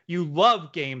 So you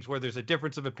love games where there's a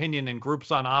difference of opinion in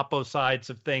groups on oppo sides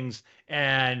of things.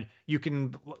 And you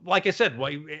can, like I said,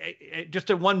 just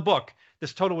in one book,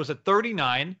 this total was at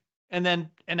 39. And then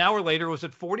an hour later it was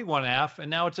at 41.5. And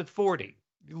now it's at 40.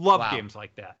 Love games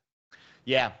like that.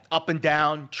 Yeah, up and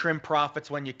down, trim profits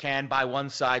when you can, buy one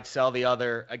side, sell the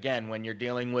other. Again, when you're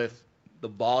dealing with the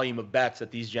volume of bets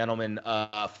that these gentlemen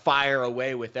fire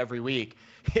away with every week,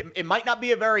 it might not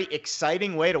be a very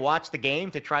exciting way to watch the game,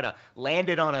 to try to land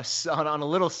it on a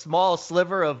little small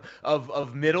sliver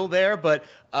of middle there. But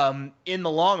in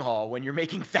the long haul, when you're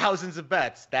making thousands of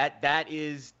bets, that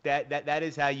is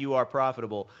how you are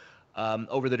profitable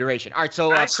over the duration. All right,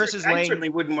 so Chris is laying. I certainly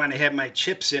wouldn't want to have my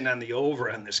chips in on the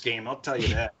over on this game. I'll tell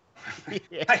you that.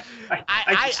 Yeah.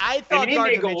 I thought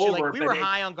Gardner Minshew, like, we were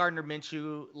high on Gardner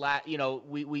Minshew.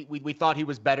 We thought he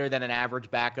was better than an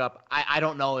average backup. I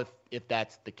don't know if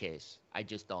that's the case. I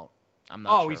just don't. I'm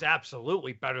not sure. He's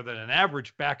absolutely better than an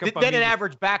average backup. An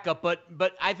average backup,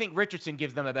 but I think Richardson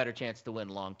gives them a better chance to win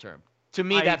long term. To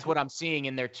me, that's what I'm seeing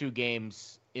in their 2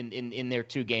 games in their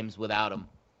 2 games without him.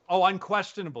 Oh,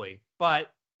 unquestionably.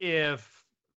 But if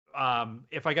I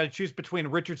got to choose between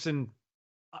Richardson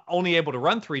only able to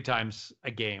run 3 times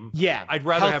a game, I'd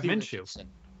rather have Minshew.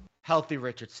 Healthy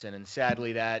Richardson, and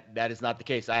sadly that is not the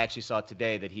case. I actually saw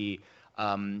today that he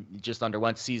just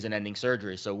underwent season-ending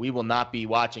surgery, so we will not be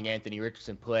watching Anthony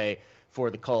Richardson play for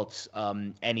the Colts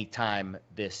anytime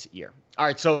this year. All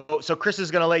right, so Chris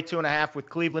is going to lay 2.5 with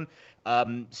Cleveland.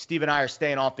 Steve and I are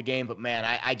staying off the game, but man,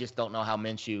 I just don't know how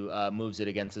Minshew moves it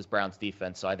against this Browns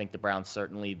defense. So I think the Browns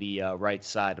certainly the right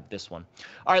side of this one.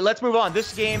 All right, let's move on.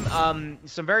 This game,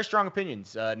 some very strong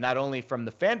opinions, not only from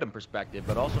the fandom perspective,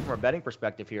 but also from a betting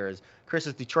perspective here, as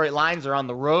Chris's Detroit Lions are on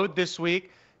the road this week,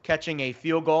 catching a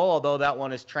field goal, although that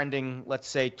one is trending, let's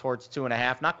say, towards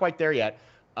 2.5. Not quite there yet,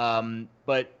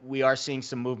 but we are seeing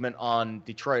some movement on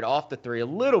Detroit off the 3 a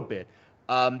little bit.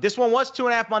 This one was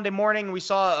 2.5 Monday morning. We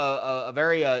saw a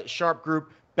very sharp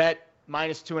group bet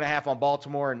minus 2.5 on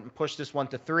Baltimore and push this one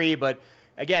to 3. But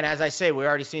again, as I say, we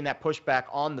already seen that pushback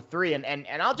on the 3. And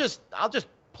I'll just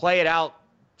play it out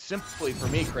simply for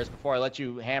me, Chris, before I let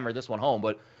you hammer this one home.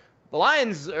 But the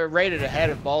Lions are rated ahead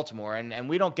of Baltimore, and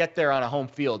we don't get there on a home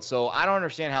field. So I don't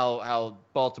understand how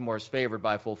Baltimore is favored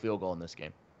by a full field goal in this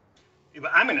game.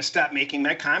 I'm going to stop making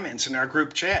my comments in our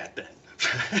group chat then.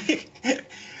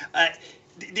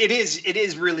 It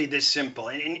is really this simple.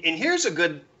 And here's a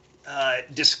good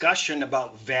discussion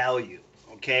about value,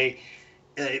 okay?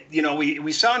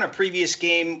 We saw in a previous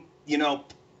game,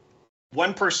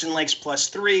 one person likes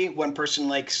 +3, one person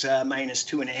likes minus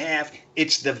 2.5.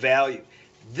 It's the value.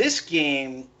 This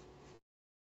game,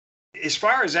 as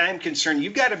far as I'm concerned,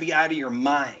 you've got to be out of your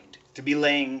mind to be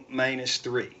laying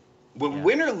 -3.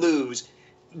 Win or lose,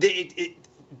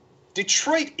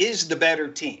 Detroit is the better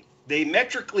team. They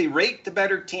metrically rate the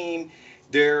better team.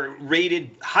 They're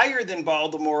rated higher than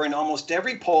Baltimore in almost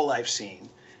every poll I've seen.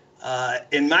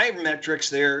 In my metrics,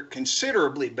 they're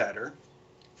considerably better.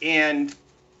 And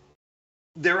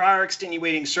there are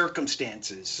extenuating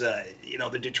circumstances.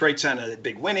 The Detroit's on a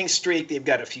big winning streak. They've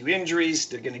got a few injuries.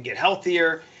 They're going to get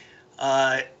healthier.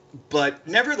 But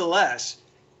nevertheless,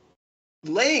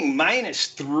 laying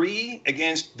 -3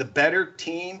 against the better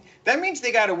team, that means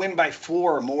they got to win by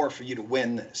 4 or more for you to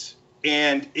win this.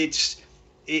 And it's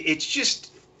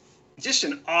just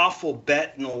an awful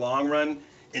bet in the long run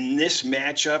in this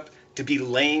matchup to be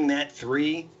laying that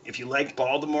 3. If you like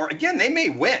Baltimore, again, they may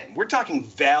win. We're talking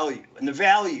value, and the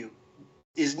value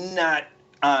is not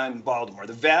on Baltimore.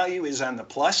 The value is on the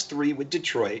 +3 with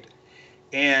Detroit.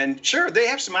 And sure, they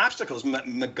have some obstacles.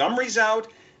 Montgomery's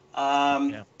out.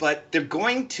 But they're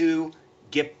going to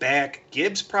get back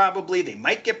Gibbs probably. They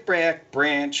might get back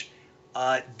Branch.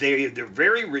 They're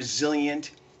very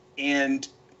resilient, and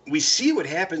we see what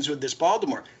happens with this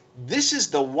Baltimore. This is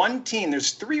the one team.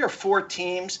 There's 3 or 4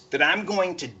 teams that I'm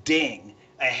going to ding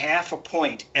a 0.5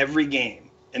 point every game,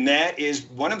 and that is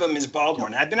one of them is Baltimore.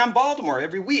 And I've been on Baltimore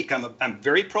every week. I'm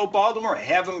very pro Baltimore. I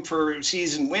have them for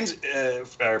season wins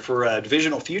for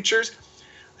divisional futures.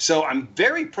 So I'm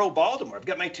very pro Baltimore. I've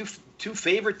got my two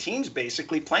favorite teams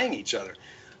basically playing each other.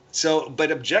 So,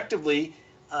 but objectively,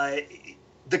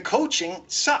 the coaching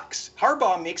sucks.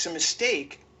 Harbaugh makes a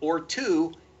mistake or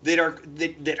 2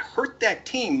 that hurt that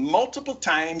team multiple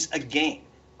times a game.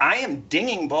 I am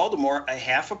dinging Baltimore a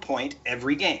 0.5 point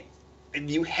every game. And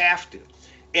you have to.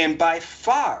 And by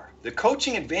far, the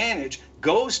coaching advantage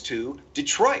goes to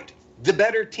Detroit, the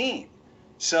better team.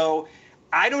 So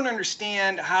I don't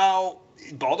understand how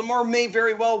Baltimore may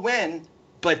very well win,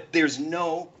 but there's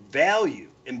no value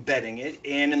in betting it.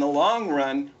 And in the long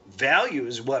run, value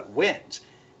is what wins.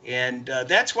 And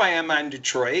that's why I'm on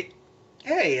Detroit.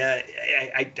 Hey,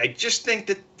 I just think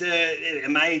that,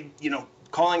 am I,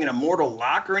 calling it a mortal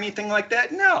lock or anything like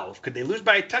that? No. Could they lose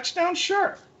by a touchdown?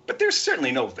 Sure. But there's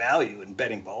certainly no value in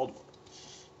betting Baltimore.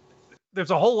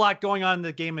 There's a whole lot going on in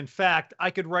the game. In fact,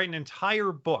 I could write an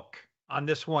entire book on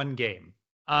this one game.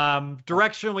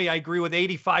 Directionally, I agree with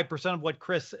 85% of what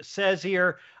Chris says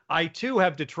here. I too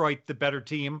have Detroit the better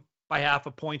team by half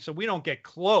a point, so we don't get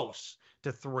close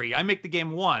to 3. I make the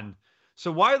game 1.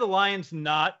 So why are the Lions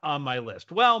not on my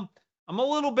list? Well,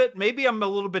 maybe I'm a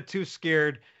little bit too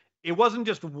scared. It wasn't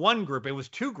just one group, it was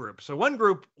 2 groups. So one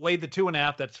group laid the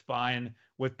 2.5, that's fine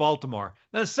with Baltimore.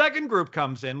 Then the second group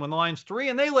comes in when the line's 3,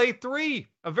 and they lay 3,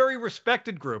 a very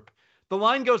respected group. The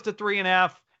line goes to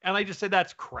 3.5. And I just said,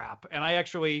 that's crap. And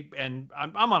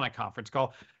I'm on a conference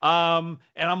call. And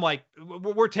I'm like,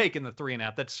 we're taking the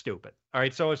 3.5. That's stupid. All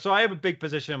right. So I have a big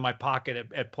position in my pocket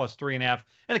at plus 3.5,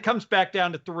 and it comes back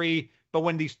down to 3. But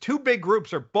when these 2 big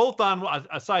groups are both on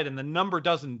a side and the number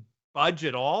doesn't budge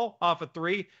at all off of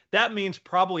 3, that means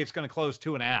probably it's going to close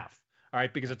 2.5. All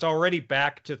right. Because it's already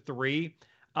back to 3.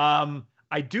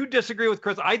 I do disagree with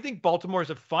Chris. I think Baltimore is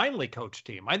a finely coached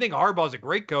team. I think Harbaugh is a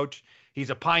great coach. He's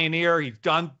a pioneer. He's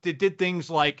did things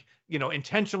like,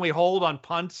 intentionally hold on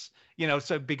punts,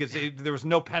 so because there was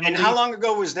no penalty. And how long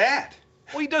ago was that?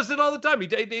 Well, he does it all the time.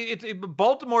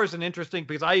 Baltimore is an interesting,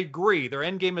 because I agree. Their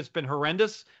end game has been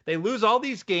horrendous. They lose all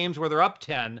these games where they're up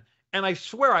 10. And I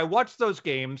swear I watch those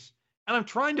games and I'm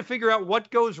trying to figure out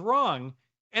what goes wrong.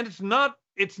 And it's not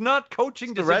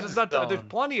coaching decisions. There's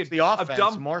plenty of the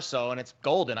offense more so, and it's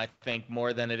Golden, I think,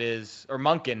 more than it is, or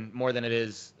Monken more than it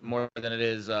is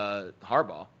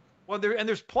Harbaugh. Well,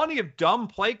 there's plenty of dumb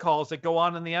play calls that go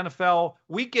on in the NFL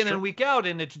week in and week out,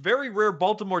 and it's very rare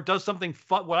Baltimore does something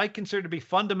what I consider to be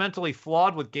fundamentally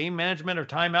flawed with game management or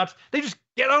timeouts. They just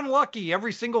get unlucky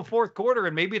every single fourth quarter,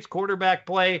 and maybe it's quarterback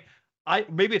play.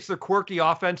 Maybe it's their quirky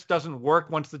offense doesn't work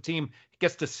once the team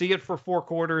gets to see it for 4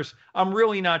 quarters. I'm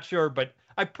really not sure, but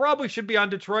I probably should be on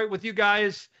Detroit with you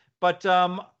guys, but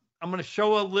I'm going to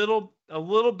show a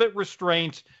little bit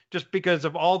restraint just because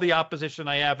of all the opposition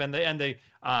I have and the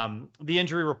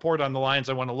injury report on the Lions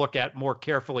I want to look at more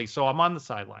carefully. So I'm on the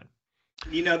sideline.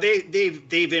 They've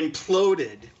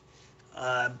imploded.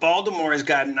 Baltimore has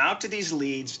gotten out to these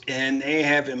leads and they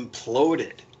have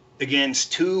imploded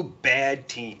against 2 bad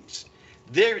teams.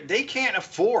 They can't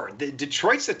afford.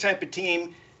 Detroit's the type of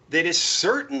team that is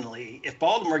certainly, if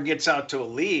Baltimore gets out to a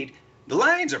lead, the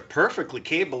Lions are perfectly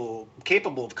capable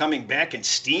of coming back and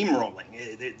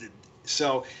steamrolling.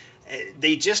 So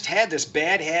they just had this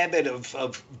bad habit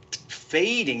of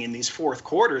fading in these fourth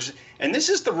quarters, and this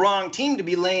is the wrong team to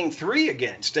be laying 3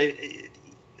 against. If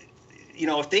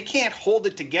they can't hold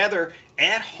it together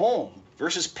at home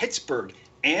versus Pittsburgh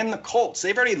and the Colts,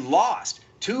 they've already lost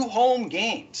 2 home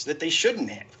games that they shouldn't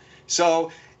have.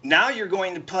 So now you're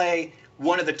going to play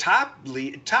one of the top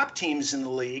teams in the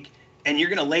league, and you're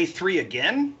going to lay 3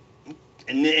 again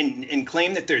and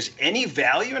claim that there's any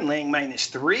value in laying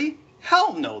 -3?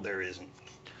 Hell no, there isn't.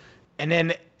 And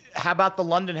then how about the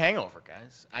London hangover,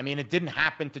 guys? I mean, it didn't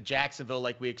happen to Jacksonville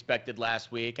like we expected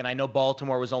last week. And I know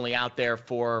Baltimore was only out there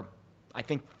for, I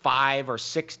think, 5 or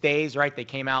 6 days, right? They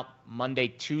came out Monday,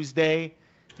 Tuesday.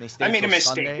 I made a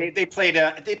mistake. They played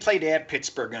at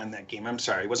Pittsburgh on that game. I'm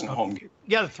sorry, it wasn't a home game.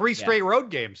 Yeah, 3 straight road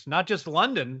games, not just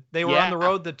London. They were on the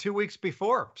road the 2 weeks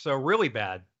before, so really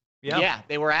bad. Yeah,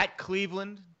 they were at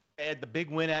Cleveland. They had the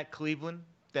big win at Cleveland.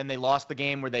 Then they lost the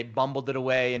game where they bumbled it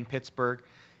away in Pittsburgh.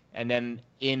 And then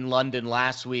in London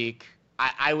last week,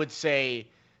 I would say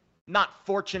not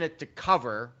fortunate to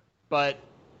cover, but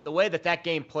the way that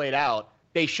game played out,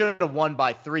 they should have won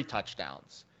by 3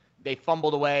 touchdowns. They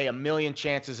fumbled away a million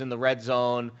chances in the red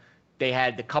zone. They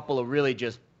had a couple of really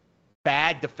just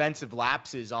bad defensive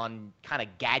lapses on kind of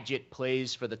gadget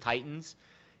plays for the Titans.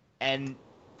 And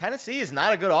Tennessee is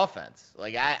not a good offense.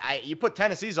 Like you put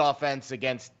Tennessee's offense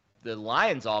against the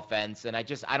Lions offense, and I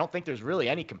don't think there's really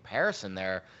any comparison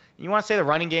there. You want to say the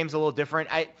running game's a little different?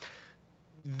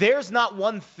 There's not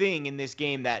one thing in this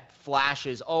game that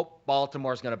flashes,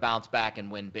 Baltimore's going to bounce back and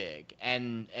win big.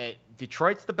 And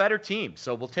Detroit's the better team.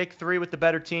 So we'll take 3 with the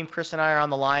better team. Chris and I are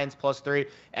on the Lions +3.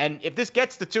 And if this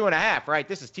gets to 2.5, right,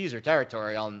 this is teaser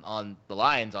territory on the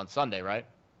Lions on Sunday, right?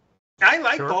 I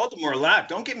like Baltimore a lot.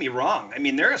 Don't get me wrong. I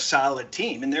mean, they're a solid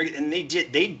team, and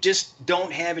they just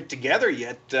don't have it together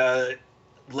yet.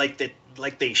 Like that,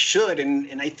 like they should,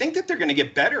 and I think that they're going to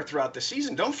get better throughout the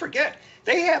season. Don't forget,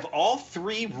 they have all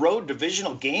 3 road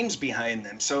divisional games behind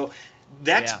them, so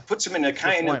that puts them in a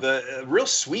kind of a real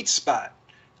sweet spot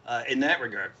in that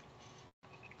regard.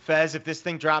 Fez, if this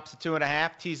thing drops to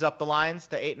 2.5, tease up the lines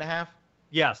to 8.5.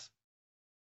 Yes.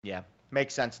 Yeah,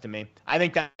 makes sense to me. I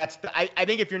think I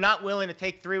think if you're not willing to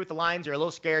take 3 with the lines, you're a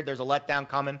little scared. There's a letdown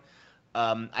coming.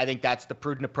 I think that's the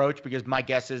prudent approach, because my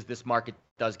guess is this market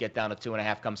does get down to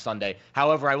 2.5 come Sunday.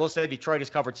 However, I will say Detroit has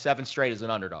covered 7 straight as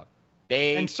an underdog.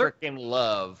 They freaking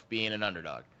love being an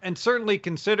underdog. And certainly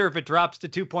consider if it drops to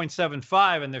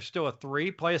 2.75 and there's still a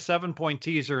 3, play a 7-point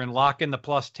teaser and lock in the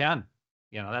 +10.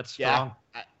 That's strong.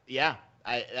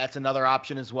 That's another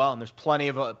option as well. And there's plenty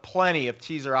of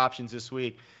teaser options this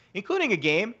week, including a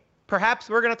game perhaps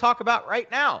we're going to talk about right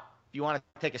now. If you want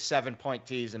to take a 7-point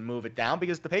tease and move it down,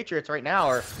 because the Patriots right now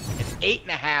are an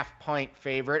 8.5-point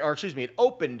favorite, or excuse me, it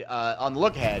opened on the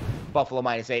look ahead, Buffalo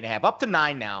 -8.5, up to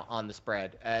 9 now on the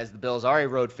spread, as the Bills are a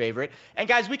road favorite. And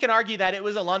guys, we can argue that it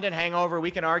was a London hangover.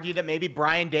 We can argue that maybe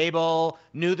Brian Daboll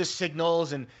knew the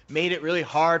signals and made it really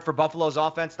hard for Buffalo's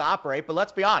offense to operate. But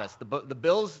let's be honest, the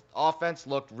Bills' offense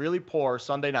looked really poor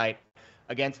Sunday night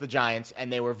against the Giants, and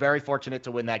they were very fortunate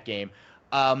to win that game.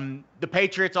 The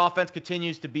Patriots offense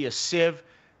continues to be a sieve.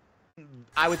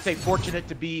 I would say fortunate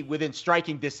to be within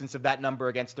striking distance of that number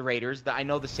against the Raiders. I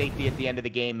know the safety at the end of the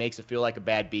game makes it feel like a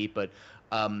bad beat, but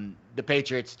the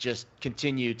Patriots just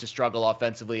continue to struggle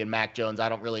offensively, and Mac Jones, I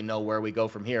don't really know where we go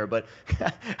from here, but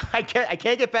I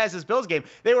can't get past this Bills game.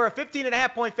 They were a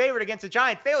 15.5-point favorite against the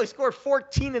Giants. They only scored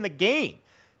 14 in the game.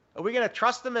 Are we going to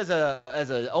trust them as a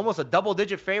almost a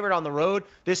double-digit favorite on the road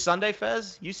this Sunday,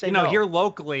 Fez? You say no. Here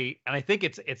locally, and I think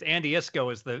it's Andy Isco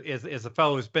is the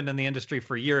fellow who's been in the industry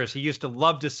for years. He used to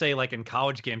love to say, like in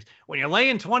college games, when you're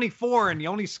laying 24 and you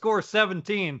only score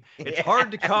 17, it's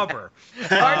hard to cover.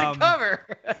 Hard to cover.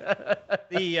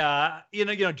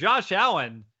 Josh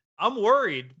Allen, I'm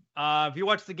worried. If you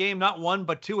watch the game, not 1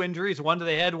 but 2 injuries, 1 to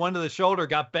the head, 1 to the shoulder,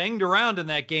 got banged around in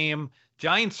that game.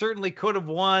 Giants certainly could have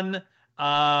won.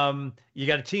 You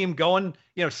got a team going,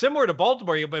 similar to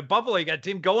Baltimore, but Buffalo, you got a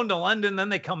team going to London, then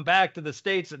they come back to the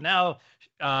States, and now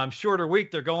shorter week,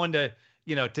 they're going to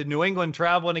New England,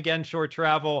 traveling again, short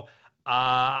travel.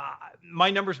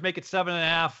 My numbers make it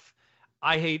 7.5.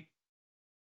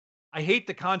 I hate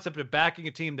the concept of backing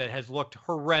a team that has looked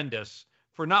horrendous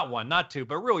for not 1, not 2,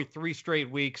 but really 3 straight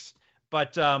weeks.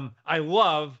 But I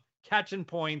love catching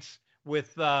points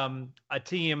with a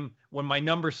team when my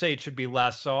numbers say it should be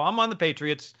less. So I'm on the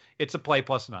Patriots. It's a play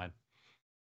 +9.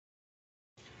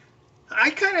 I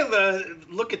kind of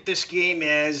look at this game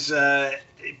as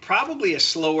probably a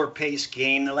slower paced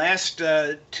game. The last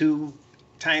 2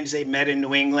 times they met in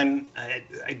New England,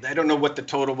 I don't know what the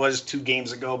total was 2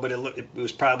 games ago, but it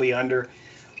was probably under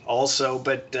also.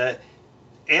 But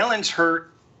Allen's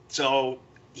hurt, so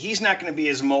he's not going to be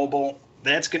as mobile.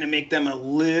 That's going to make them a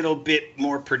little bit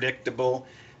more predictable.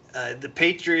 The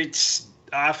Patriots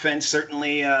offense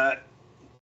certainly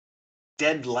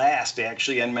dead last,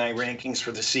 actually, on my rankings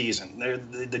for the season.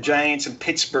 The Giants and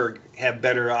Pittsburgh have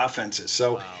better offenses.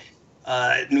 So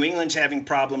New England's having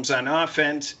problems on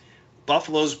offense.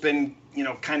 Buffalo's been,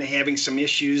 kind of having some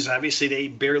issues. Obviously, they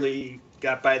barely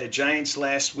got by the Giants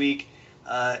last week.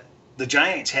 The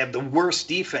Giants have the worst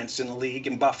defense in the league,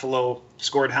 and Buffalo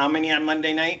scored how many on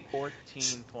Monday night?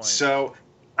 14 points. So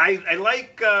I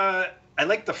like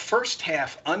the first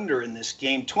half under in this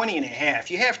game, 20.5.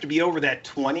 You have to be over that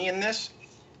 20 in this.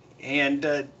 And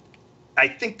I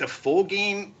think the full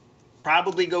game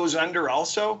probably goes under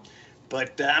also.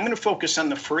 But I'm going to focus on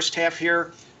the first half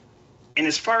here. And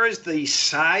as far as the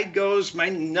side goes, my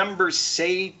numbers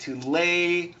say to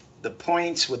lay the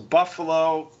points with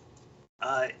Buffalo.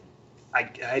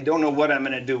 I don't know what I'm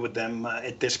going to do with them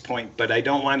at this point, but I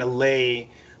don't want to lay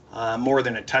more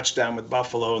than a touchdown with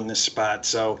Buffalo in this spot.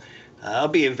 So I'll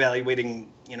be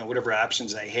evaluating, whatever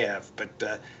options I have.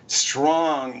 But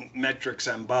strong metrics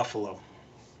on Buffalo.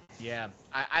 Yeah,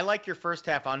 I like your first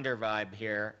half under vibe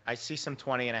here. I see some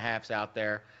 20.5s out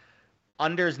there.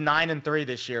 Under's 9-3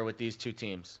 this year with these 2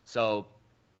 teams. So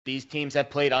these teams have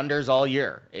played unders all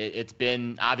year. It's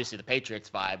been obviously the Patriots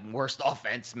vibe, worst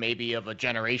offense maybe of a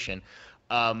generation.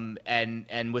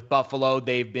 And with Buffalo,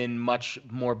 they've been much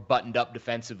more buttoned up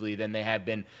defensively than they have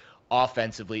been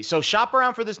offensively. So shop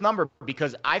around for this number,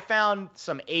 because I found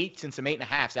some 8s and some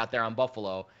 8.5s out there on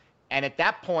Buffalo. And at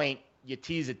that point, you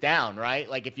tease it down, right?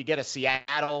 Like if you get a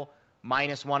Seattle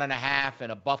 -1.5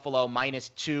 and a Buffalo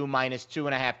 -2,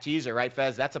 -2.5 teaser, right,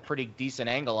 Fez? That's a pretty decent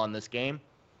angle on this game.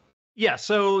 Yeah,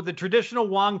 so the traditional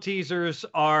Wong teasers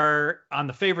are on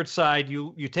the favorite side.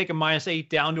 You take a -8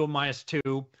 down to a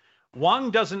 -2.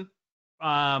 Wong doesn't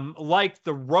like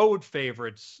the road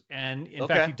favorites, and in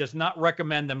fact, he does not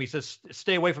recommend them. He says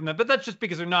stay away from them, but that's just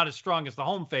because they're not as strong as the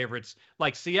home favorites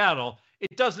like Seattle.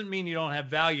 It doesn't mean you don't have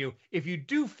value. If you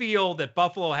do feel that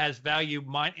Buffalo has value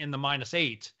in the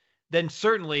 -8, then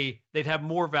certainly they'd have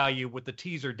more value with the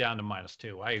teaser down to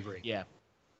 -2. I agree. Yeah.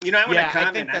 You know, I want to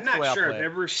comment. I'm not sure I've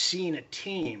ever seen a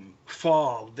team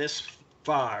fall this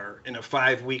far in a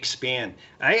 5-week span.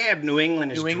 I have New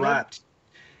England has dropped.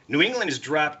 New England has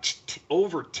dropped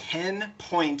over 10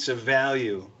 points of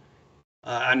value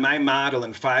on my model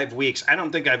in 5 weeks. I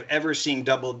don't think I've ever seen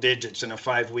double digits in a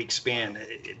 5-week span.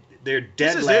 They're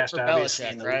dead last, obviously,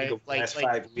 in the league of the last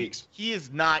 5 weeks. He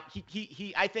is not.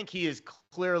 I think he has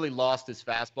clearly lost his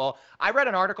fastball. I read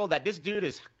an article that this dude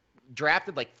has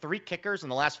drafted like 3 kickers in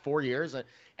the last 4 years,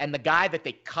 and the guy that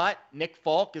they cut, Nick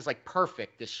Folk, is like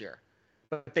perfect this year.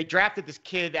 But they drafted this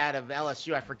kid out of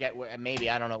LSU. I forget where. Maybe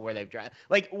I don't know where they've drafted.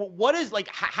 Like, what is like?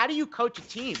 How do you coach a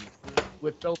team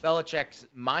with Bill Belichick's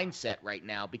mindset right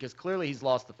now? Because clearly he's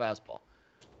lost the fastball.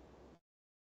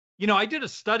 You know, I did a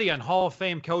study on Hall of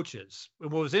Fame coaches.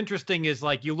 What was interesting is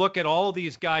like you look at all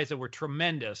these guys that were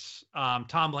tremendous,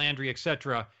 Tom Landry, et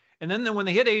and then when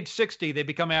they hit age 60, they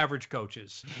become average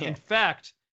coaches. Yeah. In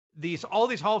fact, all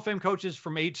these Hall of Fame coaches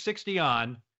from age 60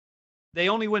 on, they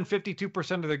only win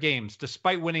 52% of their games,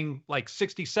 despite winning like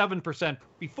 67%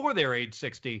 before their age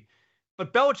 60.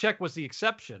 But Belichick was the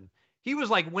exception. He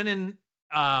was like winning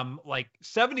like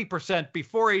 70%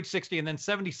 before age 60 and then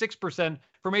 76%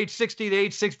 from age 60 to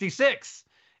age 66.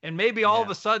 And maybe all of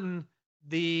a sudden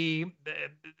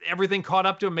everything caught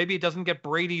up to him. Maybe he doesn't get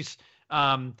Brady's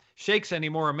shakes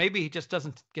anymore, or maybe he just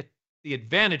doesn't get the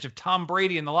advantage of Tom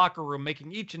Brady in the locker room,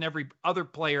 making each and every other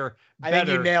player better. I think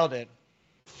you nailed it.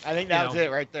 I think that was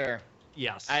it right there.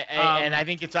 Yes. And I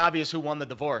think it's obvious who won the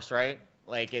divorce, right?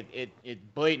 Like it's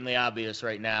blatantly obvious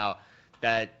right now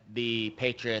that the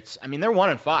Patriots, I mean, they're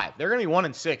 1-5. They're going to be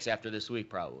 1-6 after this week,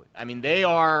 probably. I mean, they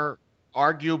are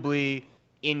arguably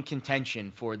in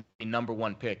contention for the number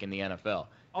 1 pick in the NFL.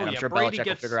 And I'm sure Belichick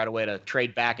will figure out a way to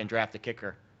trade back and draft a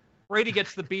kicker. Brady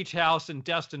gets the beach house in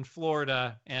Destin,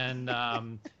 Florida, and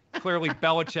clearly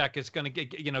Belichick is going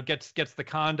to gets the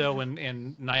condo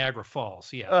in Niagara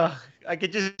Falls. Yeah. I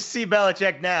could just see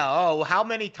Belichick now. Oh, how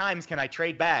many times can I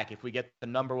trade back if we get the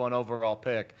number 1 overall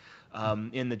pick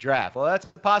in the draft? Well, that's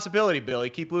a possibility, Billy.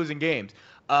 Keep losing games.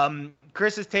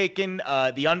 Chris has taken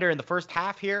the under in the first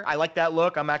half here. I like that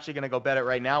look. I'm actually going to go bet it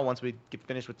right now once we get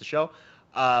finished with the show.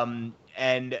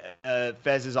 And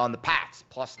Fez is on the Pats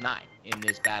 +9 in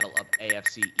this battle of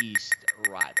AFC East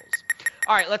rivals.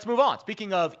 All right, let's move on.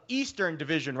 Speaking of Eastern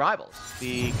Division rivals,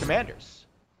 the Commanders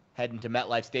heading to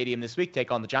MetLife Stadium this week, take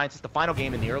on the Giants. It's the final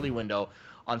game in the early window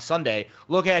on Sunday.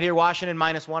 Look at here, Washington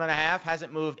 -1.5.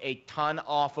 Hasn't moved a ton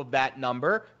off of that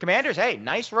number. Commanders, hey,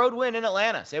 nice road win in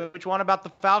Atlanta. Say what you want about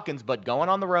the Falcons, but going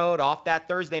on the road off that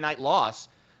Thursday night loss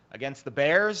against the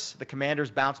Bears, the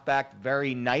Commanders bounced back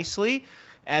very nicely.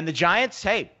 And the Giants,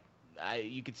 hey,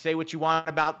 you could say what you want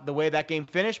about the way that game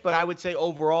finished, but I would say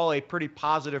overall a pretty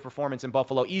positive performance in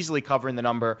Buffalo, easily covering the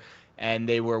number. And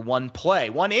they were 1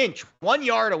 inch, 1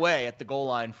 yard away at the goal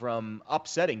line from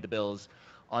upsetting the Bills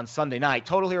on Sunday night.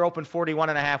 Total here open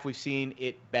 41.5. We've seen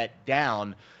it bet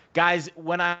down. Guys,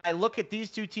 when I look at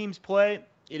these two teams play,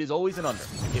 it is always an under.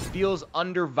 It feels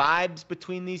under vibes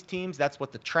between these teams. That's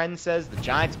what the trend says. The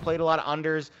Giants played a lot of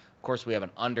unders. Of course, we have an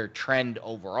under trend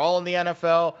overall in the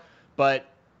NFL, but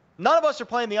none of us are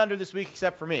playing the under this week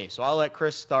except for me. So I'll let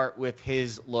Chris start with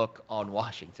his look on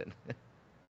Washington.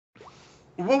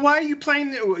 Well, why are you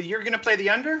playing? You're going to play the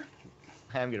under?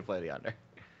 I'm going to play the under.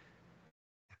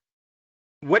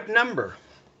 What number?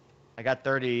 I got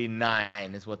 39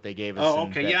 is what they gave us. Oh,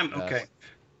 okay. Yeah, okay.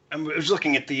 I was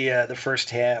looking at the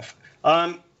first half.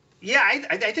 Yeah,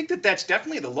 I think that's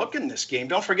definitely the look in this game.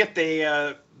 Don't forget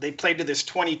they played to this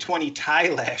 2020 tie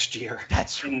last year.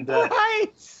 That's right.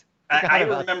 I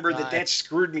remember that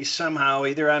screwed me somehow,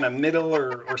 either on a middle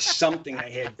or something I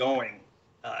had going.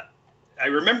 I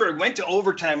remember I went to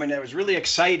overtime and I was really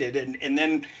excited, and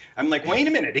then I'm like, wait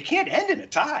a minute, it can't end in a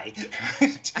tie.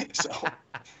 So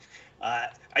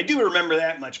I do remember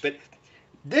that much, but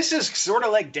this is sort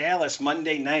of like Dallas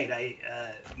Monday night.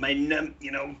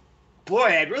 Boy,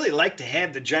 I'd really like to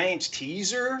have the Giants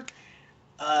teaser,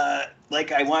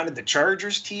 like I wanted the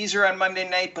Chargers teaser on Monday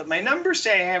night, but my numbers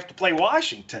say I have to play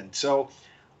Washington. So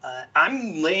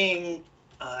I'm laying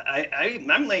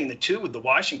I'm laying the 2 with the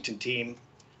Washington team.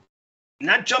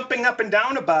 Not jumping up and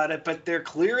down about it, but they're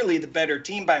clearly the better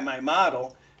team by my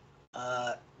model.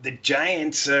 The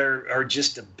Giants are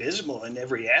just abysmal in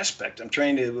every aspect. I'm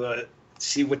trying to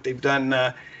see what they've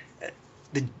done.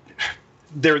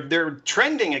 they're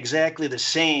trending exactly the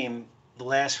same the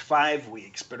last 5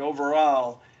 weeks, but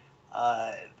overall,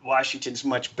 Washington's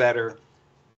much better.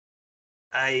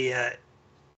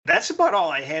 That's about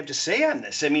all I have to say on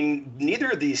this. I mean,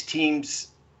 neither of these teams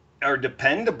are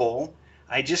dependable.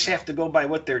 I just have to go by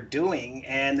what they're doing,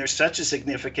 and there's such a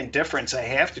significant difference. I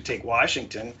have to take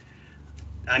Washington.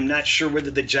 I'm not sure whether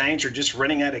the Giants are just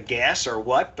running out of gas or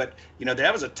what, but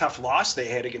that was a tough loss they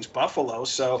had against Buffalo.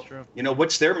 So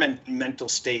what's their mental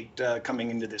state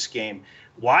coming into this game?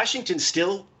 Washington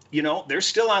still, they're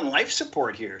still on life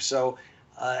support here. So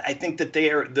I think that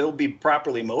they'll be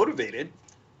properly motivated.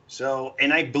 So,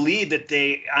 and I believe that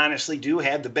they honestly do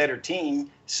have the better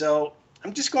team. So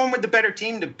I'm just going with the better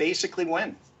team to basically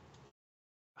win.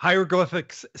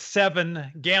 Hieroglyphics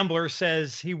 7 Gambler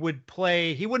says he wouldn't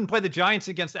play the Giants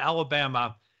against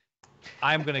Alabama.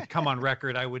 I'm going to come on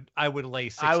record. I would lay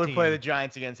 16. I would play the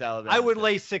Giants against Alabama. I would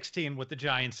lay 16 with the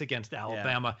Giants against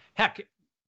Alabama. Yeah. Heck,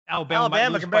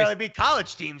 Alabama can barely beat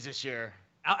college teams this year.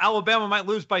 Alabama might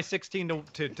lose by 16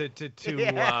 to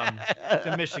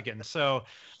Michigan. So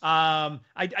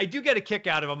I do get a kick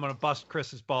out of. I'm going to bust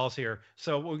Chris's balls here.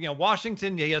 So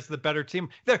Washington, he has the better team.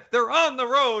 They're on the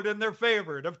road and they're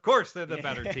favored. Of course, they're the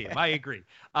better team. I agree.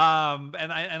 And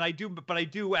I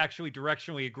do actually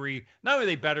directionally agree. Not only are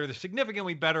they better, they're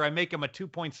significantly better. I make them a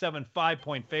 2.75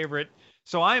 point favorite.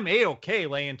 So I'm A-OK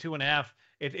laying 2.5.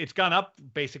 It's gone up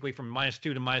basically from -2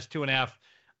 to -2.5.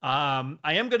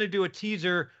 I am going to do a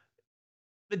teaser.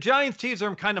 The Giants teaser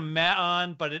I'm kind of mad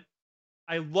on, but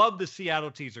I love the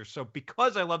Seattle teaser. So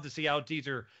because I love the Seattle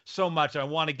teaser so much, I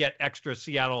want to get extra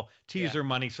Seattle teaser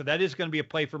money. So that is going to be a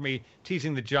play for me,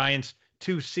 teasing the Giants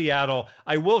to Seattle.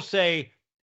 I will say,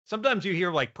 sometimes you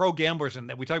hear like pro gamblers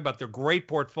and we talk about their great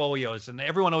portfolios, and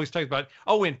everyone always talks about,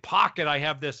 in pocket I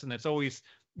have this, and it's always,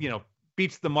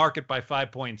 beats the market by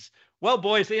 5 points. Well,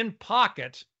 boys, in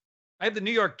pocket, I have the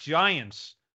New York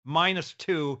Giants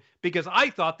 -2 because I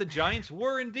thought the Giants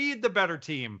were indeed the better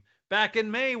team back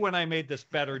in May when I made this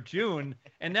bet, or June,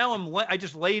 and now I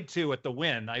just laid 2 at the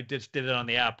win. I just did it on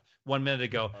the app 1 minute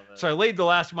ago. So I laid the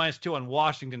last -2 on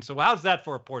Washington. So how's that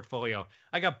for a portfolio?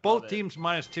 I got both teams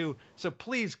 -2. So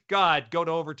please, God, go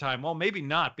to overtime. Well, maybe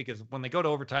not, because when they go to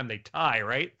overtime, they tie,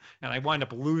 right? And I wind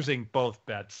up losing both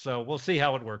bets. So we'll see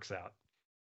how it works out.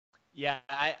 Yeah,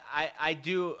 I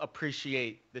do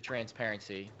appreciate the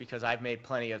transparency, because I've made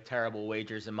plenty of terrible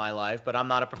wagers in my life, but I'm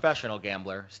not a professional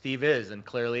gambler. Steve is, and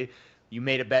clearly you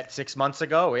made a bet 6 months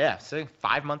ago, or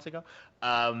 5 months ago,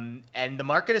 and the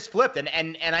market has flipped.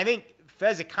 And I think,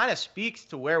 Fez, it kind of speaks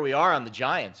to where we are on the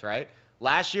Giants, right?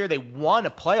 Last year they won a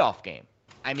playoff game.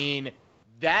 I mean,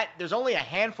 there's only a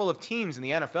handful of teams in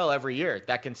the NFL every year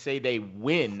that can say they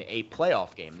win a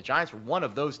playoff game. The Giants were one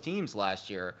of those teams last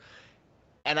year.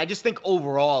 And I just think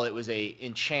overall it was a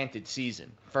enchanted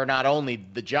season for not only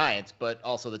the Giants, but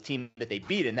also the team that they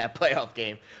beat in that playoff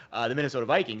game, the Minnesota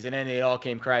Vikings. And then it all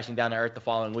came crashing down to earth the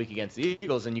following week against the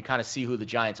Eagles, and you kind of see who the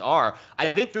Giants are.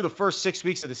 I think through the first 6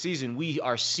 weeks of the season, we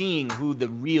are seeing who the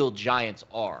real Giants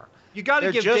are. You got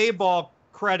to give Daboll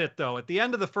credit, though. At the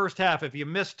end of the first half, if you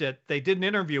missed it, they did an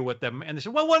interview with them, and they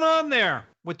said, what went on there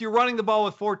with you running the ball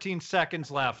with 14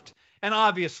 seconds left? And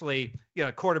obviously,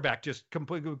 quarterback just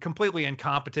completely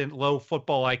incompetent, low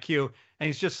football IQ. And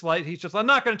he's just, I'm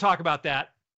not going to talk about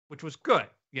that, which was good.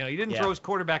 He didn't throw his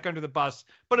quarterback under the bus,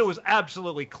 but it was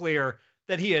absolutely clear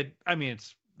that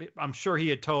I'm sure he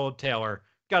had told Taylor,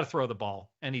 got to throw the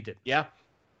ball. And he did. Yeah.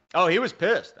 Oh, he was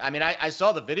pissed. I mean, I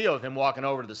saw the video of him walking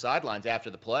over to the sidelines after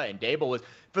the play, and Daboll was,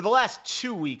 for the last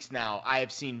 2 weeks now, I have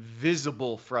seen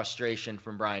visible frustration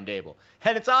from Brian Daboll.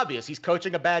 And it's obvious he's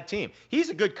coaching a bad team. He's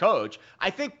a good coach.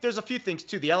 I think there's a few things,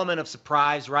 too. The element of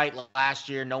surprise, right? Last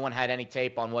year, no one had any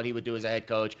tape on what he would do as a head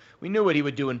coach. We knew what he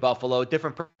would do in Buffalo,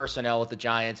 different personnel with the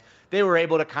Giants. They were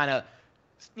able to kind of,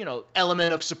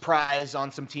 element of surprise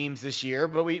on some teams this year,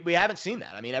 but we haven't seen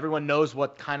that. I mean, everyone knows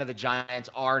what kind of the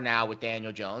Giants are now with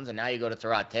Daniel Jones, and now you go to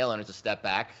Tyrod Taylor and it's a step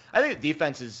back. I think the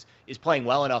defense is playing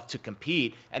well enough to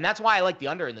compete, and that's why I like the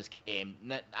under in this game.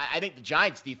 I think the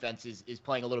Giants defense is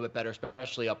playing a little bit better,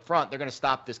 especially up front. They're going to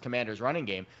stop this Commanders running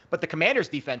game, but the Commanders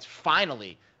defense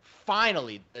finally,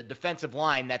 the defensive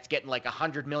line that's getting like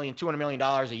 $100 million, $200 million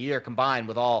a year combined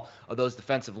with all of those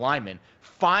defensive linemen,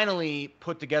 finally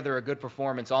put together a good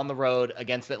performance on the road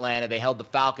against Atlanta. They held the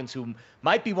Falcons, who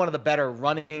might be one of the better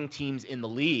running teams in the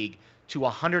league, to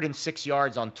 106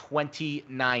 yards on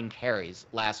 29 carries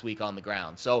last week on the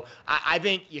ground. So I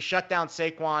think you shut down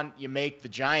Saquon, you make the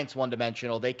Giants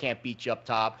one-dimensional. They can't beat you up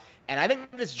top. And I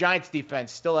think this Giants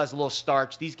defense still has a little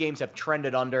starch. These games have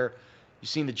trended under. You've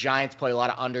seen the Giants play a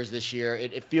lot of unders this year.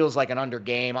 It feels like an under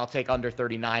game. I'll take under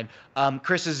 39.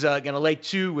 Chris is going to lay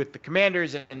 2 with the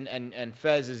Commanders, and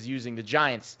Fez is using the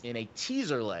Giants in a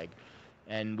teaser leg.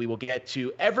 And we will get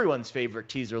to everyone's favorite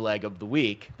teaser leg of the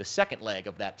week, the second leg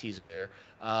of that teaser,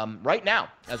 right now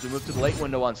as we move to the late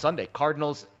window on Sunday.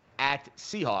 Cardinals at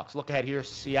Seahawks. Look ahead here,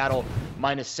 Seattle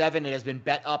 -7. It has been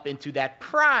bet up into that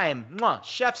prime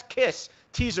chef's kiss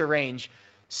teaser range,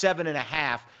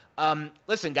 7.5.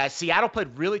 Listen, guys, Seattle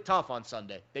played really tough on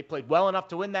Sunday. They played well enough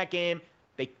to win that game.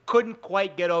 They couldn't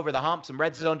quite get over the hump. Some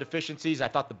red zone deficiencies. I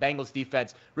thought the Bengals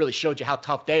defense really showed you how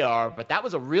tough they are, but that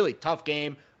was a really tough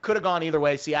game. Could have gone either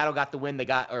way. Seattle got the win.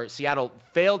 Seattle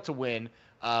failed to win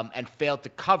and failed to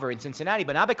cover in Cincinnati.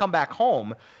 But now they come back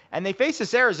home and they face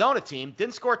this Arizona team.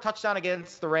 Didn't score a touchdown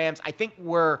against the Rams. I think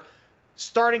we're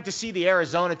starting to see the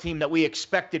Arizona team that we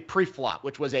expected pre-flop,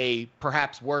 which was a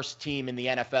perhaps worse team in the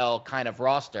NFL kind of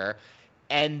roster.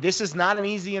 And this is not an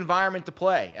easy environment to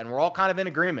play. And we're all kind of in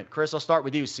agreement. Chris, I'll start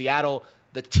with you. Seattle,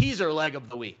 the teaser leg of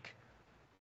the week.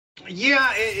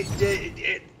 Yeah,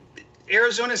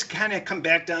 Arizona's kind of come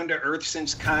back down to earth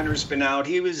since Connor's been out.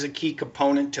 He was a key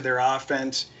component to their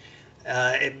offense.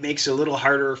 It makes it a little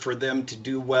harder for them to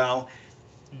do well.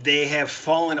 They have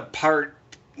fallen apart.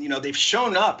 They've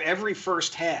shown up every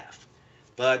first half,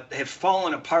 but have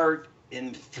fallen apart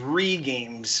in 3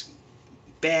 games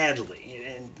badly.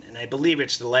 And I believe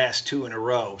it's the last 2 in a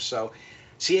row. So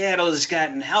Seattle has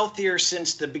gotten healthier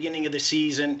since the beginning of the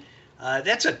season.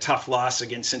 That's a tough loss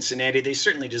against Cincinnati. They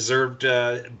certainly deserved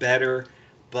better,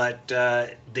 but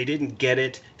they didn't get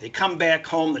it. They come back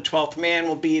home. The 12th man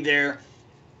will be there.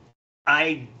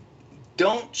 I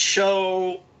don't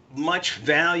show much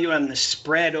value on the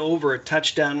spread over a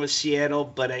touchdown with Seattle,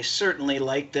 but I certainly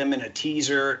like them in a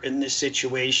teaser in this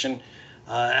situation.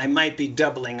 I might be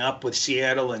doubling up with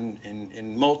Seattle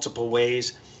in multiple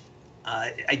ways.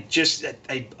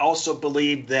 I also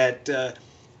believe that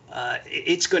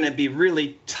it's going to be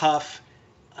really tough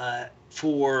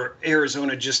for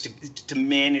Arizona just to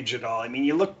manage it all. I mean,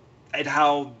 you look at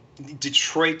how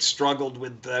Detroit struggled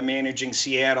with managing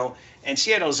Seattle, and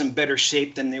Seattle's in better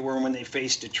shape than they were when they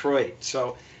faced Detroit.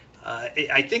 So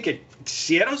I think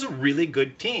Seattle's a really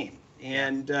good team,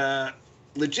 and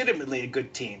legitimately a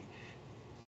good team.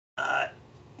 I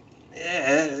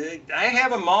have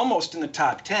them almost in the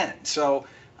top 10. So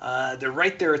they're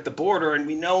right there at the border, and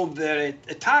we know that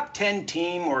a top 10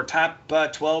 team or top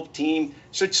 12 team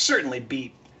should certainly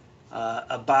beat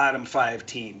a bottom 5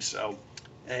 team. So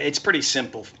it's pretty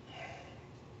simple.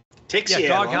 Take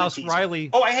Seattle. Doghouse Riley.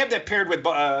 Oh, I have that paired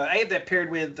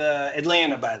with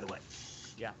Atlanta, by the way.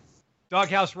 Yeah.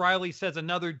 Doghouse Riley says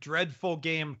another dreadful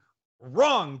game.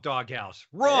 Wrong, Doghouse.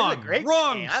 Wrong.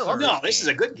 Wrong. Game. I love this is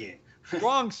a good game.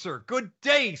 Wrong, sir. Good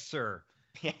day, sir.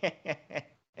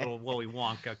 Little Willy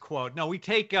Wonka quote. No, we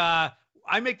take. I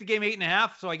make the game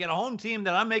 8.5, so I get a home team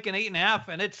that I'm making 8.5,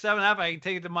 and it's 7.5. I can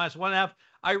take it to -1.5.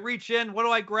 I reach in. What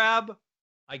do I grab?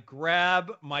 I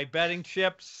grab my betting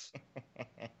chips,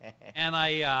 and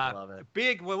I love it.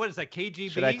 Big. What is that? KGB.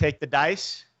 Should I take the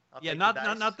dice? Not.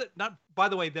 By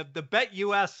the way, the Bet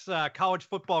US college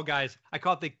football guys. I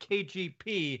call it the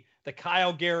KGP, the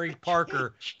Kyle Gary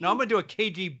Parker. Now I'm gonna do a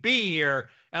KGB here,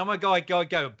 and I'm gonna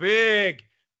go big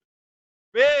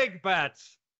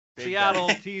bets. Big Seattle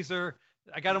bet. Teaser.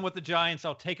 I got him with the Giants.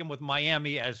 I'll take him with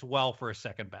Miami as well for a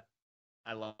second bet.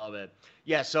 I love it.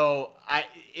 Yeah, so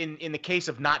in the case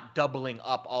of not doubling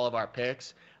up all of our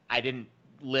picks, I didn't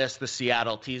list the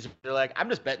Seattle teaser leg. I'm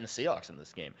just betting the Seahawks in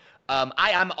this game.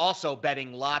 I'm also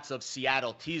betting lots of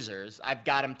Seattle teasers. I've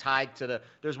got them tied to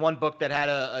there's one book that had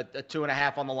a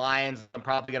 2.5 on the Lions. I'm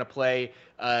probably going to play,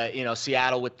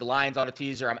 Seattle with the Lions on a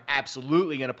teaser. I'm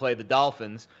absolutely going to play the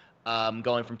Dolphins,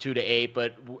 going from 2 to 8.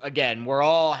 But again, we're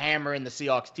all hammering the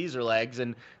Seahawks teaser legs,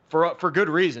 and for good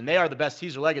reason. They are the best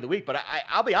teaser leg of the week. But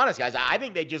I'll be honest, guys. I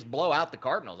think they just blow out the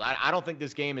Cardinals. I don't think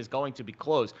this game is going to be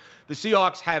close. The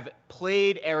Seahawks have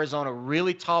played Arizona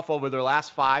really tough over their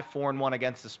last 5, 4-1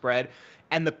 against the spread.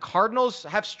 And the Cardinals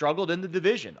have struggled in the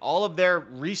division. All of their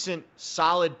recent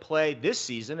solid play this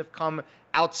season have come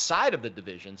outside of the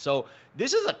division. So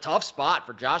this is a tough spot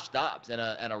for Josh Dobbs and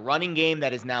a running game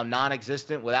that is now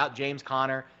non-existent without James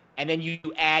Conner. And then you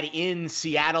add in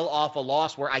Seattle off a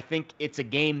loss where I think it's a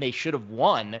game they should have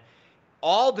won.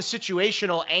 All the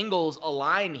situational angles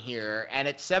align here, and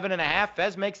at 7.5,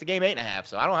 Fez makes the game 8.5.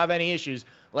 So I don't have any issues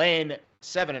laying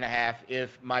 7.5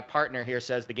 if my partner here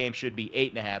says the game should be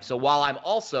 8.5. So while I'm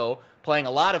also playing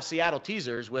a lot of Seattle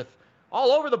teasers with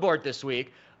all over the board this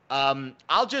week,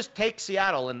 I'll just take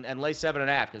Seattle and lay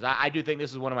 7.5 because I do think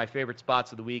this is one of my favorite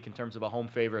spots of the week in terms of a home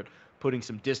favorite putting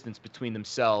some distance between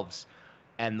themselves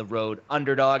and the road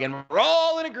underdog. And we're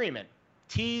all in agreement.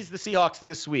 Tease the Seahawks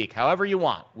this week, however you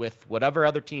want, with whatever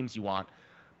other teams you want.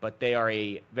 But they are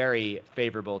a very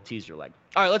favorable teaser leg.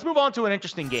 All right, let's move on to an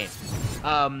interesting game.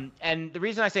 And the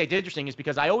reason I say it's interesting is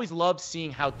because I always love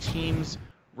seeing how teams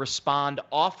respond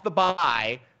off the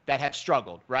bye that have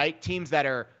struggled, right? Teams that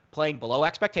are playing below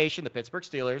expectation, the Pittsburgh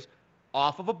Steelers,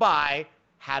 off of a bye,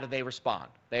 how do they respond?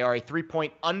 They are a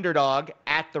 3-point underdog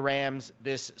at the Rams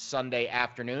this Sunday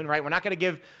afternoon, right? We're not going to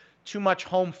give too much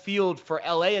home field for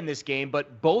LA in this game,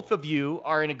 but both of you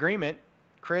are in agreement,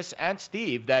 Chris and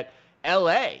Steve, that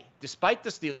LA, despite the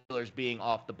Steelers being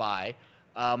off the bye,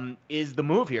 is the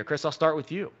move here. Chris, I'll start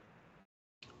with you.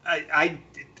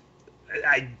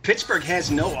 Pittsburgh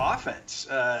has no offense.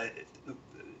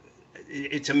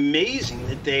 It's amazing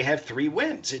that they have 3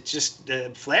 wins. It's just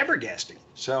flabbergasting.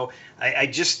 So I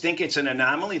just think it's an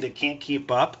anomaly. They can't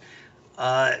keep up.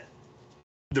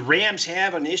 The Rams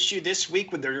have an issue this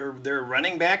week with their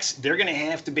running backs. They're going to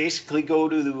have to basically go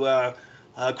to the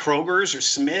Kroger's or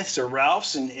Smith's or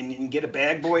Ralph's and get a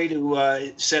bag boy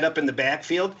to set up in the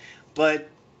backfield. But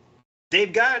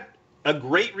they've got a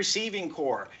great receiving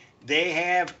core. They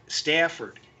have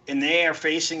Stafford, and they are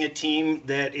facing a team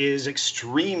that is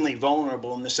extremely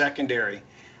vulnerable in the secondary.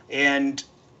 And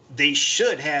they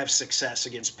should have success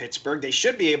against Pittsburgh. They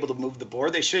should be able to move the ball.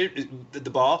 They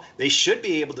should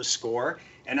be able to score.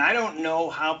 And I don't know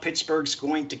how Pittsburgh's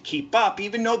going to keep up,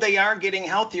 even though they are getting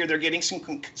healthier. They're getting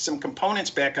some components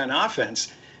back on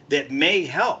offense that may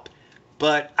help.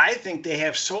 But I think they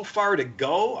have so far to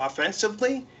go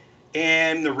offensively,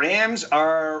 and the Rams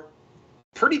are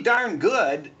pretty darn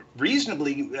good.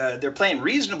 They're playing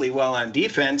reasonably well on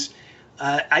defense.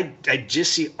 I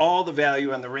just see all the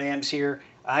value on the Rams here.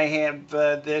 I have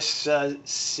this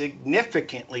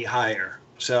significantly higher.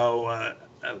 So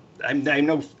I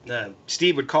know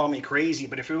Steve would call me crazy,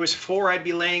 but if it was 4, I'd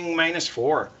be laying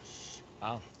 -4.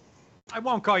 Wow. I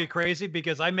won't call you crazy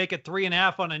because I make it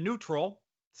 3.5 on a neutral.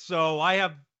 So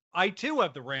I too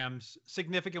have the Rams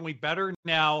significantly better.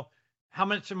 Now, how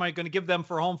much am I going to give them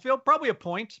for home field? Probably a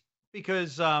point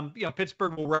because,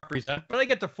 Pittsburgh will represent, but I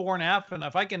get to 4.5. And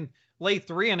if I can lay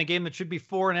 3 in a game that should be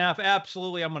 4.5,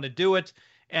 absolutely, I'm going to do it.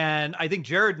 And I think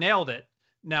Jared nailed it.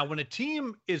 Now, when a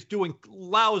team is doing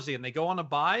lousy and they go on a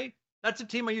bye, that's a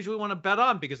team I usually want to bet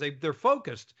on because they're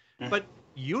focused. Mm-hmm. But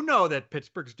you know that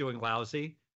Pittsburgh's doing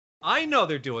lousy. I know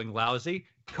they're doing lousy.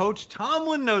 Coach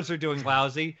Tomlin knows they're doing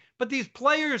lousy. But these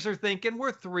players are thinking,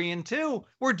 we're 3-2.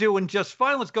 We're doing just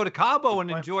fine. Let's go to Cabo and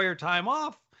enjoy our time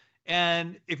off.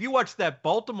 And if you watch that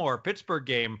Baltimore-Pittsburgh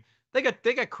game, they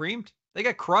got creamed. They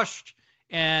got crushed.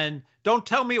 And don't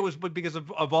tell me it was because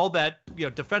of all that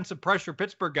defensive pressure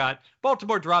Pittsburgh got.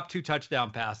 Baltimore dropped 2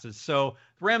 touchdown passes. So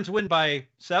the Rams win by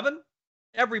 7.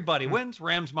 Everybody wins.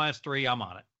 Rams -3. I'm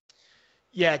on it.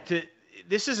 Yeah,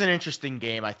 this is an interesting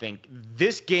game, I think.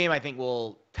 This game, I think,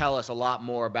 will tell us a lot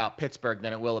more about Pittsburgh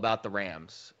than it will about the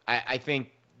Rams. I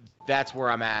think that's where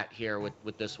I'm at here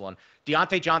with this one.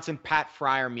 Deontay Johnson, Pat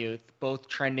Freiermuth, both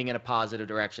trending in a positive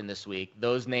direction this week.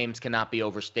 Those names cannot be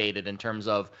overstated in terms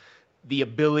of the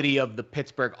ability of the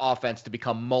Pittsburgh offense to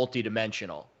become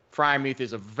multidimensional. Freiermuth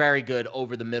is a very good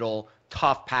over-the-middle,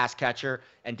 tough pass catcher,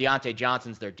 and Deontay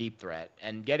Johnson's their deep threat.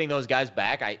 And getting those guys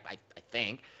back, I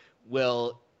think,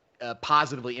 will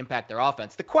positively impact their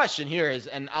offense. The question here is,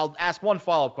 and I'll ask one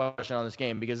follow-up question on this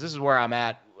game because this is where I'm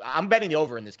at. I'm betting the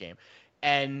over in this game.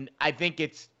 And I think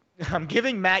I'm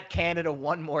giving Matt Canada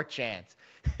one more chance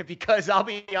because I'll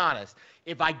be honest,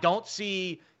 if I don't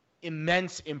see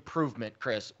immense improvement,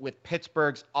 Chris, with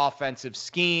Pittsburgh's offensive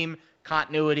scheme,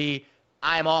 continuity,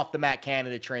 I'm off the Matt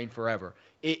Canada train forever.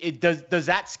 Does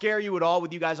that scare you at all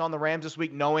with you guys on the Rams this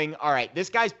week, knowing, all right,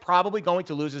 this guy's probably going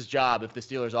to lose his job if the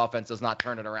Steelers offense does not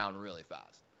turn it around really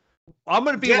fast? I'm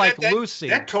going to be Lucy.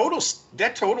 That total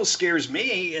scares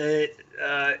me.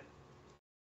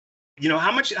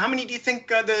 How many do you think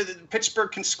the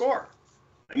Pittsburgh can score?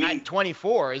 I mean,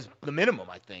 24 is the minimum,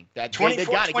 I think. That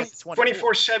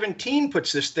 24-17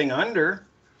 puts this thing under.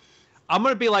 I'm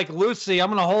going to be like Lucy.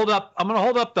 I'm going to hold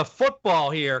up the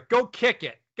football here. Go kick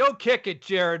it. Go kick it,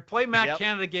 Jared. Play Matt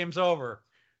Canada, game's over.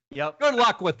 Yep. Good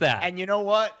luck with that. And you know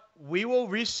what? We will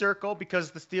recircle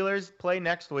because the Steelers play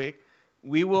next week.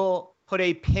 We will put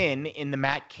a pin in the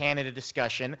Matt Canada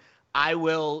discussion. I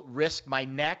will risk my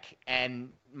neck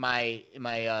and my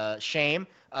shame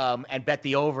and bet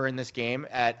the over in this game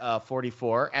at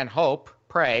 44 and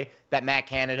pray that Matt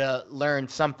Canada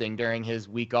learned something during his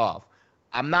week off.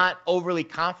 I'm not overly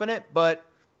confident, but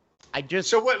I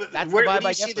just where do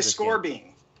you see the score being?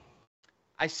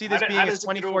 I see this being a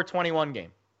 24-21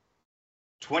 game.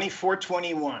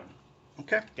 24-21.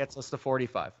 Okay. Gets us to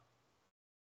 45.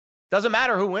 Doesn't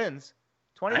matter who wins.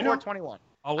 I know. 24-21.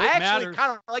 Oh, I it actually matters.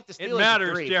 kind of like the Steelers. It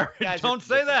matters, 3. Jared. Don't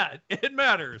say that. It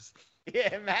matters.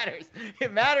 Yeah, it matters.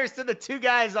 It matters to the two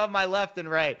guys on my left and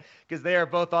right because they are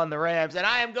both on the Rams. And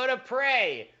I am going to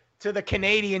pray to the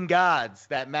Canadian gods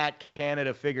that Matt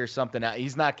Canada figures something out.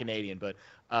 He's not Canadian, but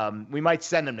we might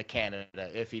send him to Canada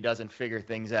if he doesn't figure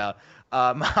things out.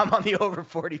 I'm on the over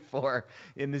 44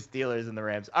 in the Steelers and the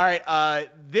Rams. All right,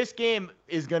 this game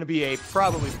is going to be a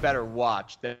probably better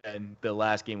watch than the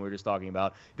last game we were just talking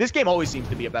about. This game always seems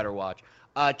to be a better watch.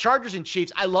 Chargers and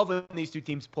Chiefs, I love when these two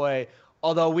teams play.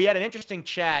 Although we had an interesting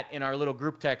chat in our little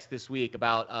group text this week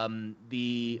about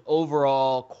the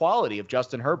overall quality of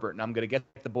Justin Herbert, and I'm going to get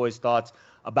the boys' thoughts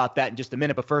about that in just a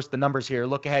minute. But first, the numbers here.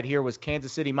 Look ahead here was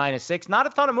Kansas City -6. Not a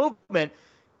ton of movement,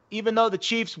 even though the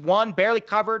Chiefs won, barely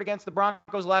covered against the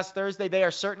Broncos last Thursday. They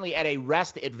are certainly at a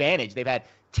rest advantage. They've had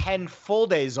 10 full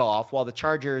days off, while the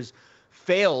Chargers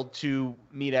failed to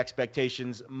meet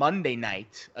expectations Monday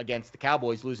night against the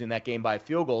Cowboys, losing that game by a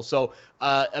field goal. So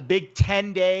a big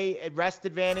 10-day rest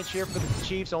advantage here for the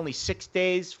Chiefs, only 6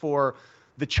 days for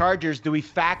the Chargers. Do we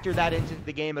factor that into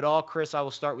the game at all? Chris, I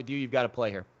will start with you. You've got to play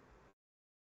here.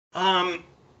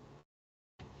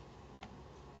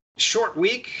 Short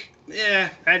week. Yeah,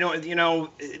 I don't,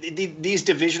 these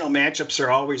divisional matchups are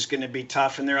always going to be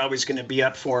tough and they're always going to be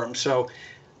up for them. So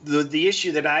the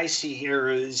issue that I see here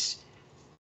is,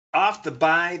 off the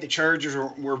bye, the Chargers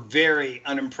were very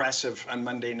unimpressive on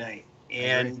Monday night.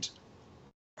 And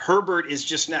Herbert is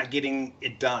just not getting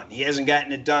it done. He hasn't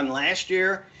gotten it done last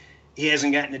year. He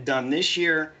hasn't gotten it done this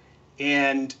year.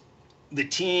 And the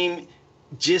team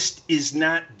just is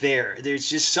not there. There's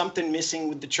just something missing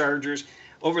with the Chargers.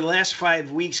 Over the last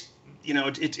 5 weeks,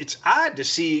 it's odd to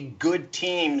see good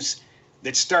teams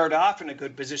that start off in a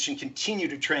good position continue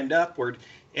to trend upward.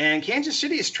 And Kansas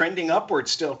City is trending upward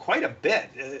still quite a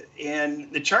bit. And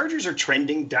the Chargers are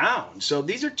trending down. So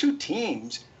these are two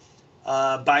teams,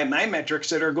 by my metrics,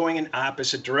 that are going in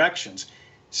opposite directions.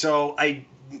 So I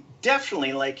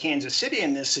definitely like Kansas City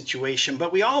in this situation.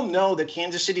 But we all know that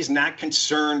Kansas City is not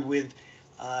concerned with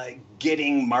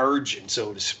getting margin,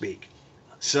 so to speak.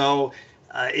 So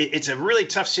it's a really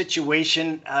tough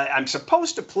situation. I'm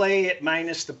supposed to play at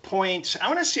minus the points. I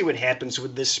want to see what happens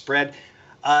with this spread.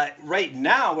 Right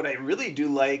now, what I really do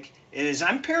like is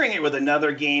I'm pairing it with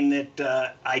another game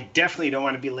that I definitely don't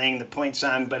want to be laying the points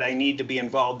on, but I need to be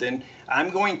involved in. I'm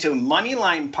going to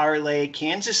moneyline parlay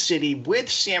Kansas City with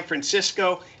San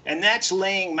Francisco, and that's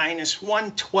laying minus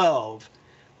 112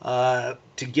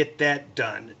 to get that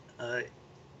done.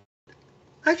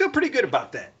 I feel pretty good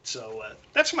about that. So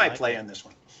that's my play on this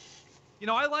one.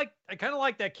 I kind of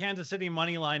like that Kansas City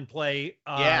money line play.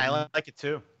 Yeah, I like it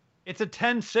too. It's a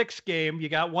 10-6 game. You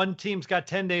got one team's got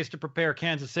 10 days to prepare.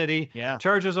 Kansas City. Yeah.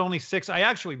 Chargers only 6. I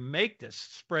actually make this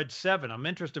spread 7. I'm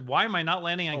interested. Why am I not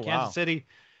landing on Kansas City?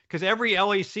 Because every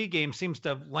LAC game seems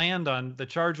to land on the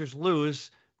Chargers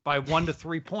lose by 1 to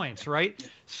 3 points, right?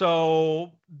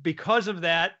 So because of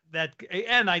that,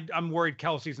 and I'm worried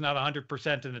Kelsey's not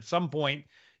 100%, and at some point,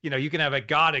 you can have a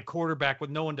god at quarterback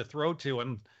with no one to throw to,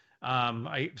 and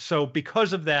so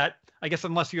because of that, I guess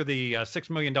unless you're the $6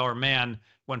 Million Man,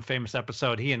 one famous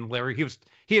episode, he and Larry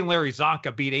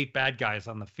Zonka beat 8 bad guys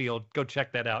on the field. Go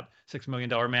check that out, $6 Million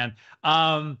Man.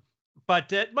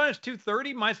 But at minus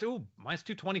 230, minus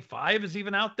 225 is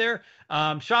even out there.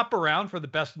 Shop around for the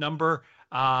best number.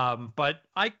 But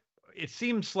it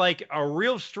seems like a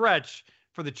real stretch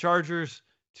for the Chargers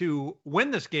to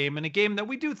win this game, in a game that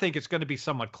we do think it's going to be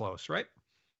somewhat close, right?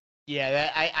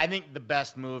 Yeah, I think the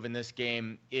best move in this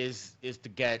game is to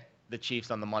get the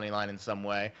Chiefs on the money line in some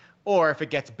way. Or if it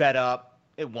gets bet up,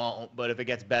 it won't. But if it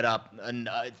gets bet up and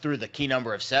through the key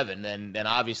number of 7, then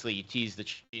obviously you tease the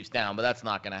Chiefs down. But that's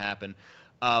not going to happen.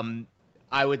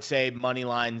 I would say money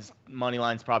line's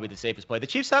probably the safest play. The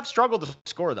Chiefs have struggled to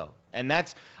score though, and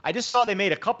I just saw they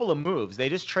made a couple of moves. They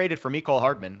just traded for Mecole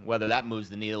Hardman. Whether that moves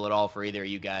the needle at all for either of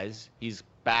you guys, he's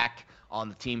back on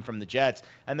the team from the Jets,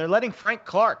 and they're letting Frank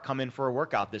Clark come in for a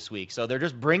workout this week. So they're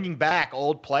just bringing back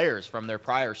old players from their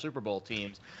prior Super Bowl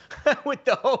teams with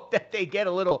the hope that they get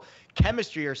a little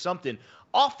chemistry or something.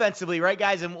 Offensively, right,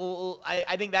 guys? And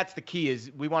I think that's the key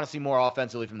is we want to see more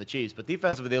offensively from the Chiefs, but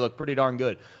defensively they look pretty darn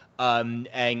good.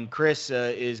 And Chris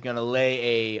is going to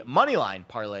lay a money line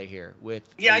parlay here with.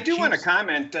 Yeah, I do want to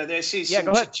comment. I see some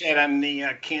chat on the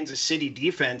Kansas City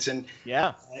defense, and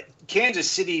Kansas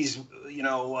City's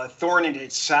thorn in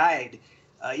its side,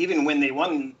 even when they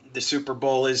won the Super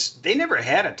Bowl, is they never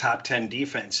had a top 10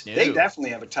 defense. No. They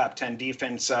definitely have a top 10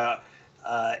 defense.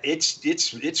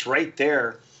 It's right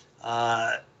there,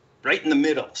 right in the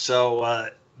middle. So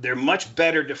they're much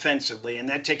better defensively, and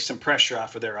that takes some pressure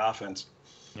off of their offense.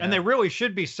 Yeah. And they really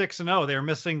should be 6-0. They're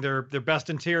missing their best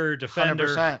interior defender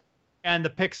 100%. And the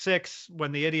pick six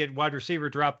when the idiot wide receiver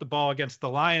dropped the ball against the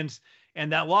Lions.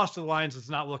 And that loss to the Lions is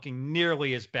not looking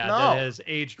nearly as bad. No. That has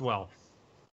aged well.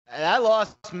 That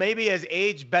loss maybe has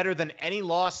aged better than any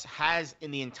loss has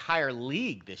in the entire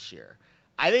league this year.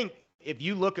 I think if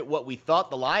you look at what we thought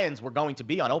the Lions were going to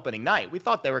be on opening night, we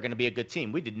thought they were going to be a good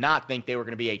team. We did not think they were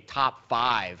going to be a top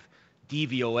 5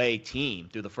 DVOA team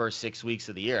through the first 6 weeks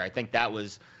of the year. I think that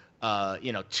was,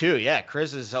 2. Yeah,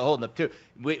 Chris is holding up 2.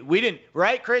 We didn't,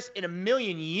 right, Chris? In a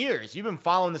million years, you've been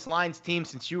following this Lions team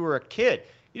since you were a kid.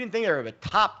 You didn't think they were a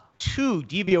top 2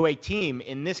 DVOA team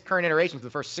in this current iteration for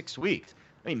the first 6 weeks.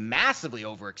 I mean, massively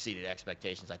overexceeded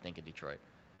expectations, I think, in Detroit.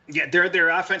 Yeah, their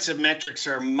offensive metrics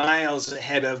are miles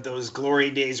ahead of those glory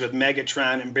days with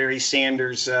Megatron and Barry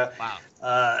Sanders.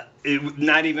 Wow.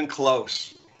 Not even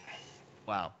close.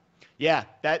 Wow. Yeah,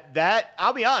 that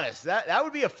I'll be honest, that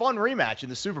would be a fun rematch in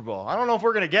the Super Bowl. I don't know if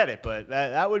we're going to get it, but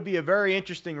that would be a very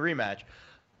interesting rematch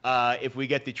if we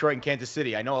get Detroit and Kansas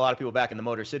City. I know a lot of people back in the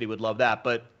Motor City would love that.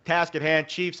 But task at hand,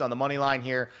 Chiefs on the money line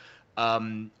here.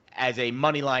 As a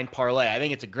money line parlay. I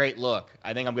think it's a great look.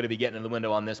 I think I'm going to be getting in the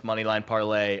window on this money line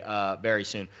parlay very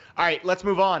soon. All right, let's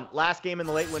move on. Last game in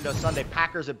the late window Sunday,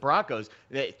 Packers at Broncos.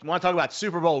 They want to talk about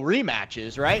Super Bowl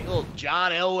rematches, right? Little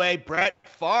John Elway, Brett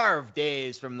Favre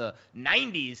days from the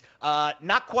 90s.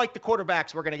 Not quite the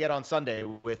quarterbacks we're going to get on Sunday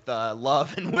with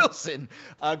Love and Wilson.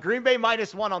 Green Bay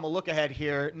 -1 on the look ahead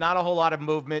here. Not a whole lot of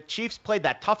movement. Chiefs played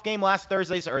that tough game last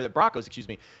Thursday, or the Broncos,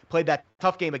 played that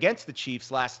tough game against the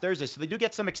Chiefs last Thursday. So they do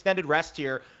get some extended rest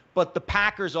here, but the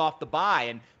Packers off the bye.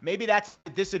 And maybe that's a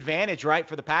disadvantage, right,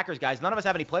 for the Packers guys. None of us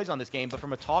have any plays on this game, but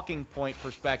from a talking point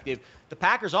perspective, the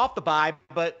Packers off the bye,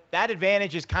 but that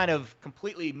advantage is kind of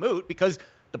completely moot because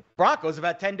the Broncos have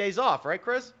had 10 days off, right,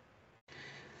 Chris?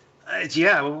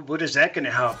 Yeah, what is that going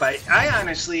to help? I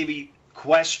honestly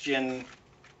question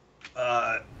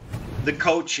the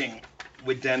coaching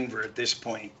with Denver at this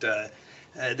point.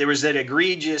 There was that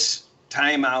egregious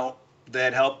timeout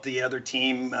that helped the other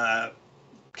team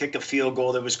kick a field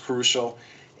goal that was crucial.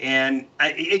 And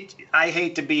I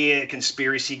hate to be a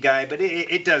conspiracy guy, but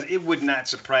it would not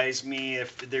surprise me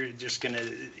if they're just going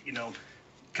to,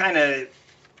 kind of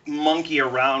monkey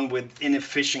around with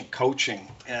inefficient coaching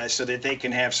so that they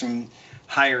can have some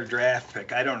higher draft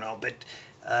pick. I don't know, but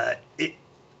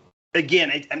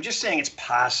Again, I'm just saying it's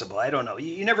possible. I don't know.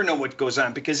 You never know what goes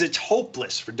on because it's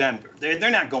hopeless for Denver. They're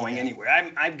not going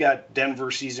anywhere. I've got Denver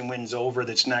season wins over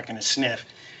that's not going to sniff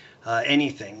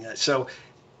anything. So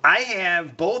I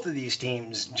have both of these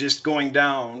teams just going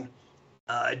down.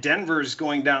 Denver's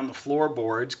going down the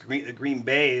floorboards. Green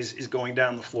Bay is going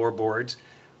down the floorboards.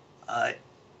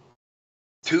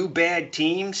 2 bad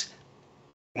teams.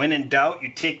 When in doubt, you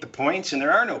take the points, and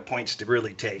there are no points to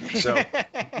really take. So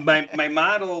my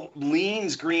model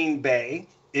leans Green Bay.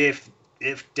 If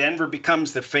Denver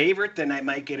becomes the favorite, then I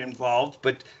might get involved.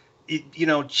 But,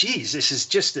 this is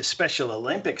just the Special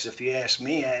Olympics, if you ask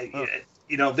me.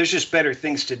 There's just better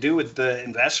things to do with the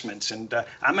investments, and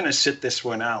I'm going to sit this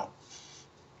one out.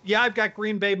 Yeah, I've got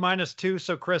Green Bay -2,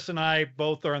 so Chris and I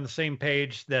both are on the same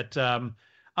page that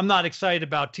I'm not excited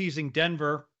about teasing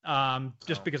Denver.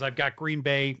 Just because I've got Green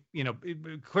Bay,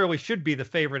 it clearly should be the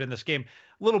favorite in this game.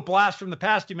 Little blast from the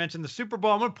past. You mentioned the Super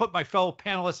Bowl. I'm going to put my fellow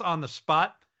panelists on the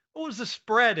spot. What was the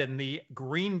spread in the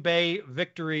Green Bay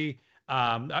victory?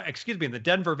 In the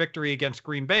Denver victory against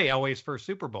Green Bay, Elway's first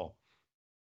Super Bowl?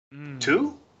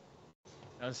 2?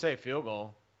 I'd say field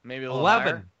goal. Maybe a little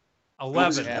 11. higher.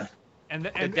 11. Yeah. And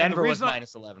Denver was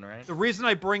 -11, right? The reason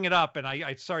I bring it up, and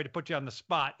I sorry to put you on the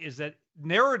spot, is that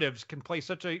narratives can play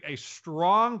such a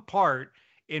strong part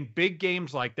in big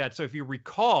games like that. So if you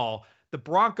recall, the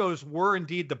Broncos were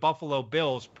indeed the Buffalo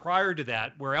Bills prior to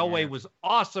that, where Elway was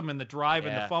awesome in the drive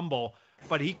and the fumble,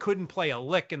 but he couldn't play a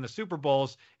lick in the Super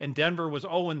Bowls. And Denver was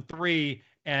 0-3,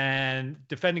 and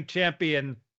defending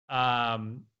champion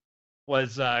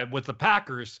was the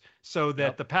Packers, so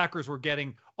that the Packers were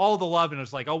getting all the love, and it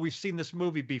was like, we've seen this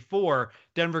movie before.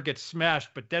 Denver gets smashed,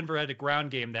 but Denver had a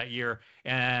ground game that year,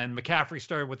 and McCaffrey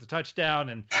started with the touchdown,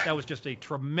 and that was just a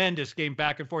tremendous game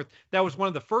back and forth. That was one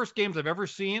of the first games I've ever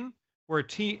seen where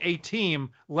a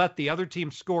team let the other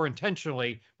team score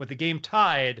intentionally. With the game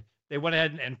tied, they went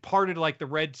ahead and parted like the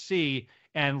Red Sea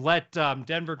and let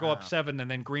Denver go up 7, and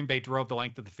then Green Bay drove the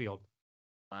length of the field.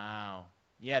 Wow.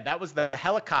 Yeah, that was the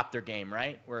helicopter game,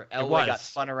 right? Where Elway got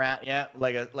spun around,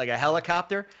 like a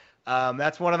helicopter.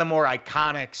 That's one of the more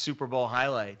iconic Super Bowl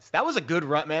highlights. That was a good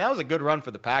run, man. That was a good run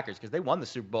for the Packers because they won the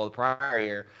Super Bowl the prior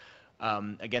year.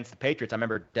 against the Patriots. I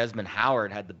remember Desmond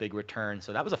Howard had the big return.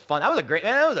 So that was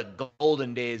a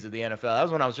golden days of the NFL. That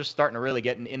was when I was just starting to really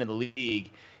get into the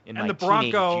league in my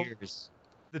teenage years.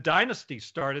 The dynasty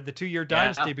started, the 2-year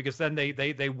dynasty, because then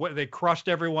they crushed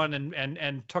everyone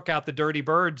and took out the Dirty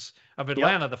Birds of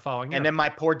Atlanta the following year. And then my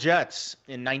poor Jets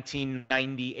in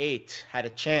 1998 had a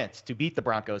chance to beat the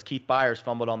Broncos. Keith Byers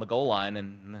fumbled on the goal line,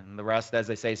 and the rest, as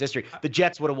they say, is history. The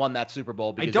Jets would have won that Super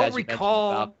Bowl. Because,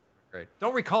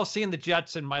 don't recall seeing the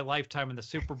Jets in my lifetime in the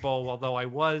Super Bowl, although I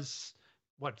was,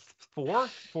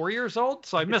 4 years old?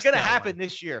 So I missed it. It's going to happen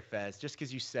this year, Fez, just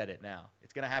because you said it now.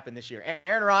 It's going to happen this year.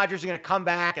 Aaron Rodgers is going to come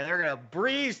back, and they're going to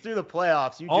breeze through the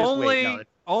playoffs. You just wait. No,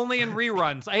 only in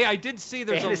reruns. Hey, I did see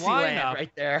there's a lineup.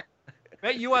 Right there.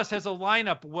 BetUS has a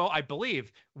lineup. Well, I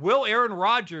believe. Will Aaron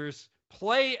Rodgers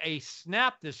play a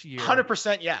snap this year?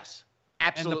 100% yes.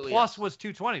 Absolutely. And the plus was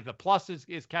 220. The plus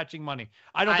is catching money.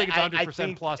 I don't think it's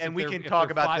 100% plus. And we can talk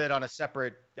about that on a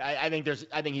separate. I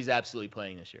think he's absolutely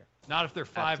playing this year. Not if they're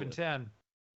 5-10.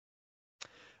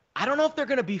 I don't know if they're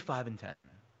going to be 5-10.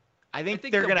 I think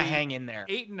they're going to hang in there.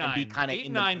 8-9. And be kind of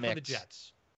 8-9 for the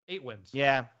Jets. 8 wins.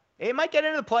 Yeah. It might get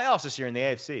into the playoffs this year in the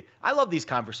AFC. I love these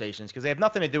conversations because they have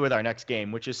nothing to do with our next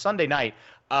game, which is Sunday night,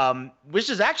 which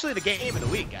is actually the game of the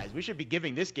week, guys. We should be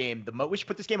giving this game we should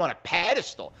put this game on a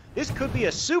pedestal. This could be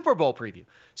a Super Bowl preview.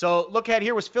 So look ahead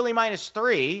here was Philly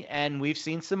 -3, and we've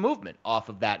seen some movement off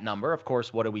of that number. Of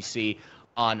course, what do we see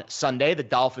on Sunday? The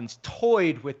Dolphins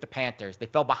toyed with the Panthers. They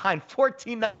fell behind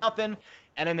 14-0.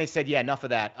 And then they said, yeah, enough of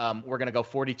that. We're going to go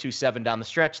 42-7 down the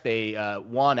stretch. They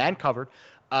won and covered.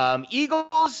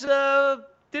 Eagles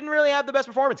didn't really have the best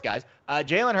performance, guys.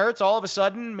 Jalen Hurts all of a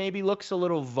sudden maybe looks a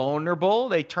little vulnerable.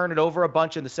 They turn it over a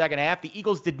bunch in the second half. The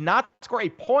Eagles did not score a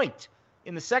point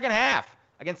in the second half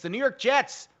against the New York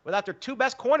Jets without their 2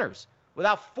 best corners,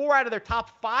 without 4 out of their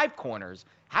top 5 corners.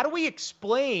 How do we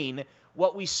explain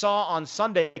what we saw on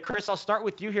Sunday? Chris, I'll start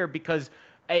with you here because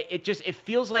it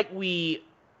feels like we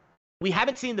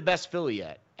haven't seen the best Philly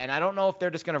yet, and I don't know if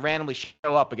they're just going to randomly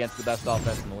show up against the best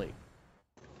offense in the league.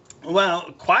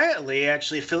 Well, quietly,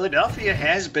 actually, Philadelphia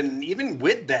has been, even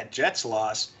with that Jets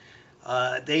loss,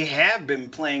 they have been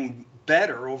playing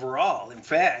better overall. In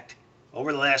fact,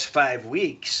 over the last 5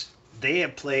 weeks, they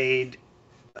have gained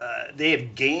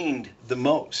the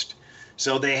most.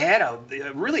 So they had a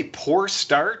really poor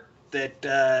start that,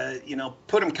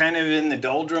 put them kind of in the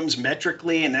doldrums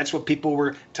metrically, and that's what people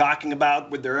were talking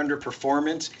about with their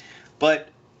underperformance. But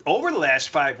over the last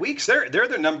 5 weeks, they're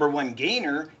the number 1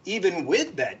 gainer, even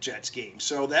with that Jets game.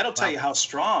 So that'll tell you how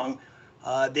strong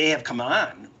they have come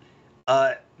on.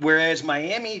 Whereas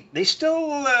Miami, they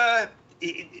still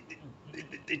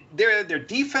their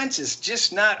defense is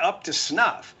just not up to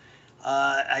snuff.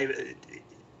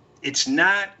 It's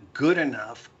not good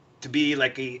enough to be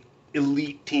like a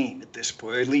elite team at this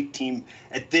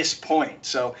point.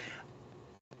 So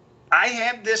I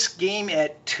have this game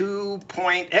at 2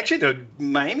 point. Actually, the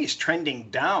Miami's trending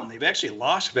down. They've actually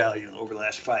lost value over the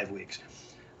last 5 weeks.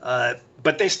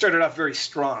 But they started off very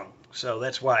strong. So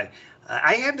that's why.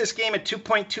 I have this game at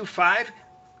 2.25.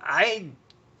 I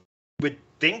would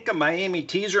think a Miami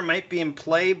teaser might be in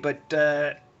play, but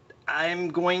I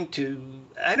don't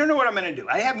know what I'm going to do.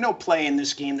 I have no play in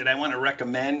this game that I want to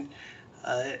recommend.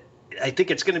 I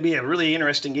think it's going to be a really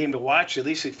interesting game to watch, at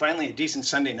least finally a decent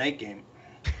Sunday night game.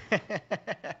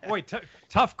 Boy,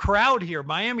 tough crowd here.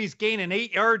 Miami's gaining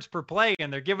 8 yards per play,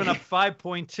 and they're giving up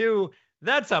 5.2.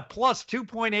 That's a plus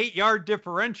 2.8 yard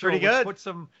differential. Pretty good.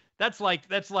 That's like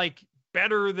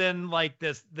better than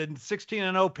than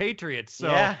 16-0 Patriots. So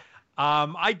yeah.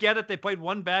 I get it. They played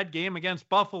one bad game against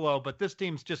Buffalo, but this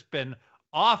team's just been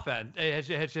offense. It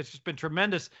has just been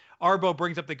tremendous. Arbo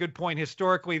brings up the good point.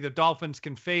 Historically, the Dolphins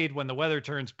can fade when the weather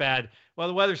turns bad. Well,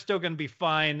 the weather's still going to be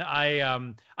fine.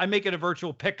 I make it a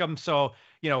virtual pick 'em. So,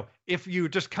 if you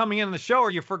just coming in the show or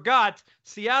you forgot,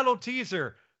 Seattle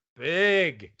teaser,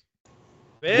 big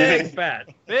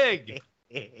bet, big.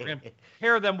 We're going to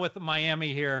pair them with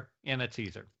Miami here in a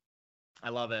teaser. I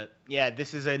love it. Yeah,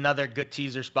 this is another good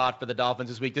teaser spot for the Dolphins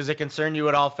this week. Does it concern you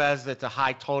at all, Fez, that it's a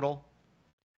high total?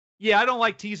 Yeah, I don't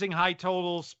like teasing high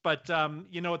totals, but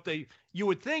you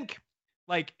would think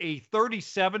like a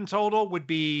 37 total would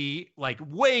be like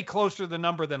way closer to the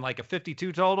number than like a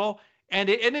 52 total, and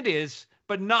it is,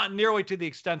 but not nearly to the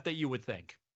extent that you would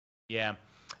think. Yeah,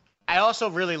 I also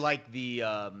really like the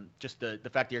just the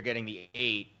fact that you're getting the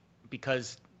 8,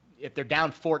 because if they're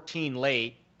down 14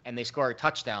 late and they score a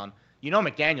touchdown,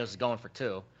 McDaniels is going for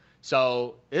 2,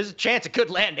 so there's a chance it could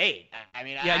land 8. I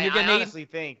mean, yeah, I honestly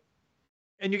think.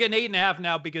 And you're getting 8.5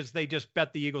 now because they just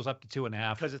bet the Eagles up to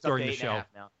 2.5 because it's during up to the show. 8.5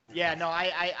 now. Yeah, no,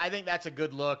 I think that's a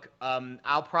good look.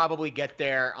 I'll probably get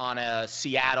there on a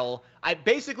Seattle.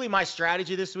 Basically my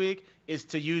strategy this week is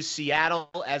to use Seattle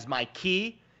as my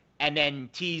key, and then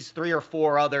tease 3 or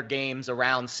 4 other games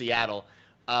around Seattle.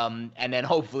 And then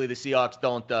hopefully the Seahawks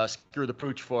don't screw the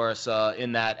pooch for us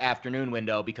in that afternoon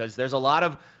window, because there's a lot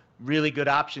of really good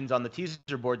options on the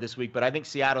teaser board this week, but I think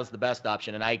Seattle's the best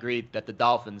option, and I agree that the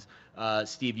Dolphins,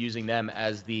 Steve, using them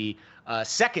as the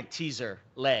second teaser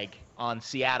leg on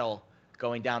Seattle,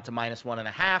 going down to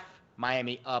 -1.5,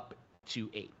 Miami up to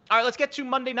 8. All right, let's get to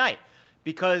Monday night,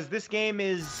 because this game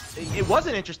it was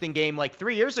an interesting game like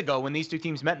 3 years ago when these two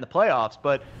teams met in the playoffs,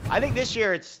 but I think this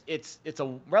year it's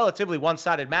a relatively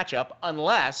one-sided matchup,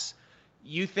 unless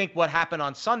you think what happened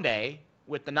on Sunday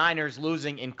with the Niners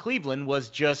losing in Cleveland was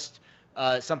just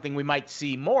something we might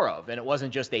see more of, and it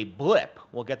wasn't just a blip.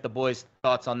 We'll get the boys'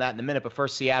 thoughts on that in a minute, but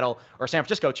first San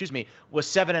Francisco, was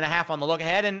 7.5 on the look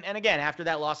ahead, and again, after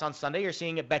that loss on Sunday, you're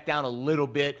seeing it bet down a little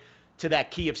bit to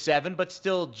that key of 7, but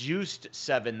still juiced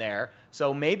 7 there,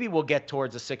 so maybe we'll get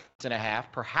towards a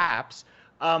 6.5, perhaps.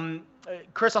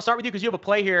 Chris, I'll start with you because you have a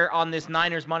play here on this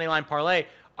Niners moneyline parlay.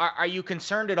 Are you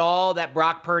concerned at all that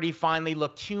Brock Purdy finally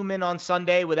looked human on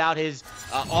Sunday without his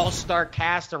all-star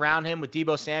cast around him with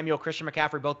Deebo Samuel, Christian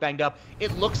McCaffrey both banged up?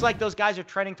 It looks like those guys are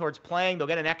trending towards playing. They'll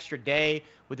get an extra day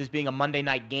with this being a Monday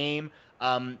night game.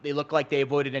 They look like they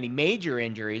avoided any major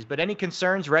injuries, but any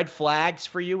concerns, red flags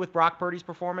for you with Brock Purdy's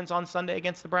performance on Sunday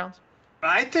against the Browns?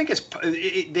 I think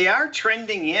they are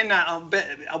trending in. I'll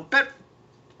bet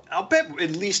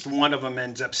at least one of them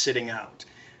ends up sitting out.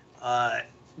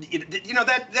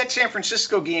 That San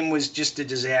Francisco game was just a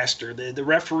disaster. The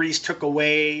referees took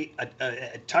away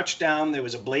a touchdown. There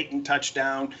was a blatant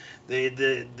touchdown.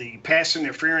 The pass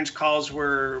interference calls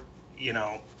were,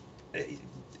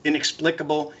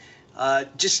 inexplicable.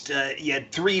 You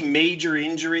had 3 major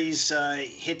injuries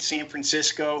hit San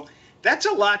Francisco. That's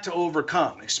a lot to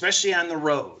overcome, especially on the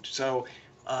road. So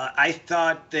I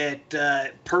thought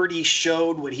that Purdy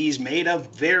showed what he's made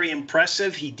of. Very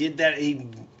impressive. He did that.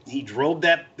 He drove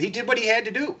that. He did what he had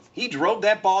to do. He drove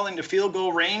that ball into field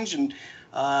goal range and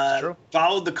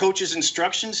followed the coach's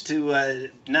instructions to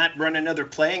not run another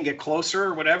play and get closer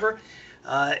or whatever.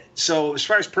 So as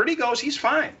far as Purdy goes, he's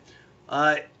fine.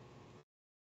 I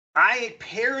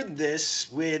paired this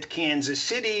with Kansas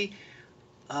City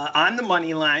on the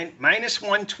money line,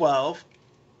 -112.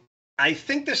 I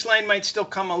think this line might still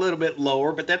come a little bit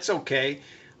lower, but that's okay.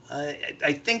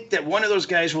 I think that one of those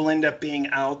guys will end up being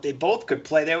out. They both could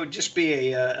play. That would just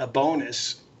be a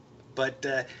bonus. But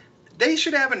they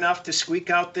should have enough to squeak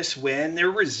out this win.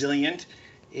 They're resilient.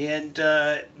 And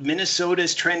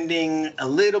Minnesota's trending a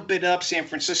little bit up. San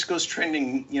Francisco's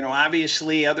trending,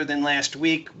 obviously, other than last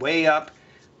week, way up.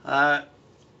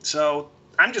 So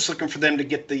I'm just looking for them to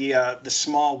get the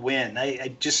small win. I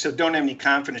just don't have any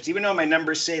confidence. Even though my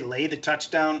numbers say lay the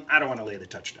touchdown, I don't want to lay the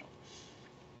touchdown.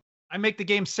 I make the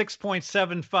game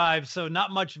 6.75, so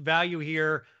not much value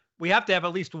here. We have to have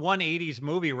at least one 80s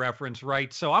movie reference,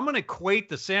 right? So I'm going to equate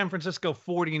the San Francisco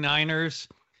 49ers.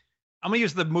 I'm going to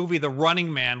use the movie The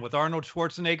Running Man with Arnold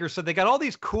Schwarzenegger. So they got all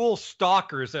these cool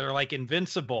stalkers that are like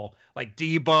invincible, like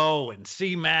Deebo and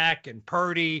C-Mac and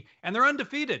Purdy, and they're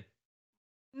undefeated.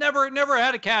 Never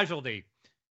had a casualty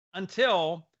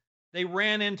until they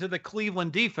ran into the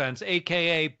Cleveland defense,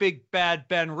 a.k.a. Big Bad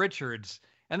Ben Richards.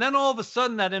 And then all of a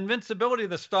sudden, that invincibility of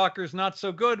the Stalkers not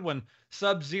so good when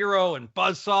Sub-Zero and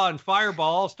Buzzsaw and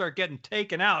Fireball all start getting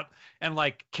taken out and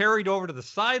like carried over to the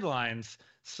sidelines.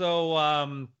 So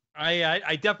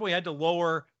I definitely had to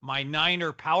lower my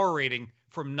Niner power rating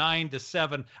from 9 to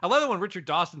 7. I love it when Richard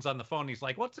Dawson's on the phone. He's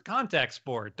like, "What's a contact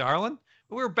sport, darling?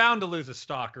 We were bound to lose a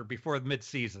Stalker before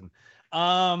midseason."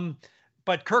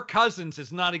 But Kirk Cousins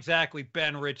is not exactly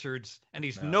Ben Richards, and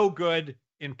he's no good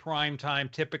in prime time,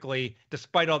 typically,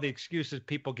 despite all the excuses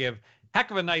people give.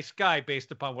 Heck of a nice guy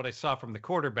based upon what I saw from the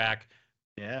quarterback.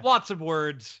 Yeah. Lots of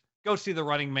words. Go see The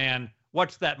Running Man.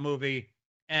 Watch that movie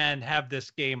and have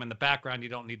this game in the background. You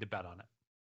don't need to bet on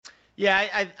it.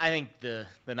 Yeah, I think the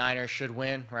Niners should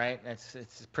win, right?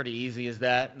 It's pretty easy as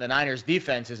that. The Niners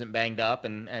defense isn't banged up,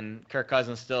 and Kirk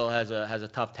Cousins still has a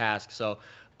tough task. So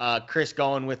Chris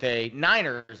going with a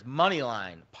Niners money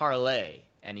line parlay,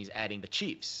 and he's adding the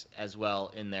Chiefs as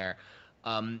well in there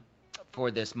for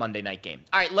this Monday night game.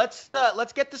 All right, let's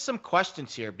get to some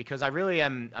questions here, because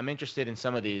I'm interested in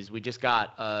some of these. We just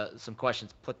got some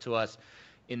questions put to us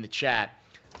in the chat.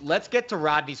 Let's get to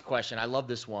Rodney's question. I love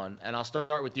this one, and I'll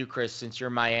start with you, Chris, since you're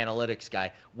my analytics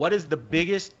guy. What is the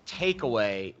biggest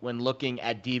takeaway when looking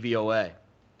at DVOA?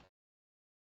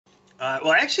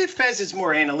 Well, actually, Fez is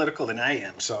more analytical than I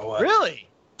am. So really,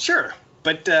 sure.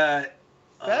 But Fez,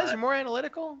 you're more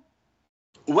analytical.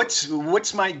 What's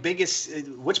my biggest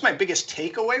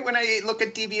takeaway when I look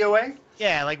at DVOA?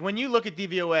 Yeah, like when you look at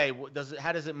DVOA,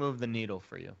 how does it move the needle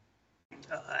for you?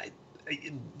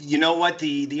 You know what?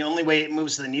 The only way it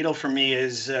moves the needle for me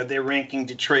is they're ranking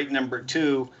Detroit number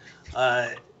 2.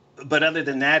 But other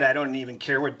than that, I don't even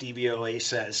care what DVOA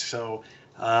says. So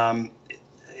I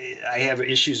have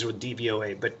issues with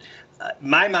DVOA. But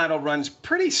my model runs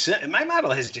my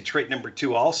model has Detroit number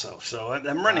 2 also. So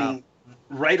I'm running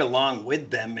right along with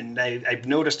them. And I've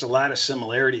noticed a lot of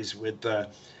similarities with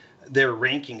their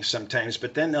rankings sometimes.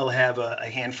 But then they'll have a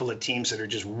handful of teams that are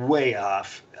just way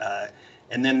off.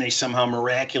 And then they somehow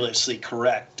miraculously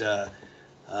correct.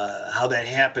 How that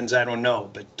happens, I don't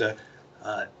know. But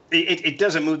it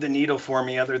doesn't move the needle for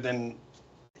me other than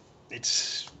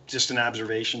it's just an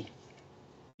observation.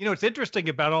 You know, it's interesting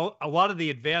about a lot of the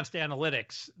advanced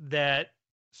analytics that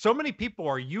so many people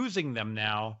are using them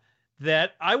now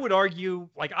that I would argue,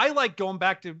 like, I like going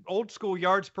back to old school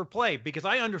yards per play because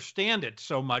I understand it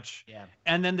so much. Yeah.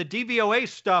 And then the DVOA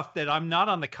stuff that I'm not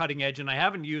on the cutting edge and I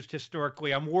haven't used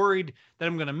historically, I'm worried that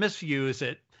I'm going to misuse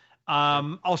it.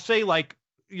 I'll say, like,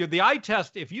 the eye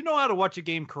test, if you know how to watch a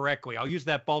game correctly, I'll use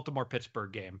that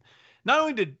Baltimore-Pittsburgh game. Not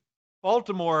only did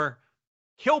Baltimore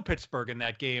kill Pittsburgh in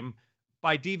that game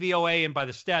by DVOA and by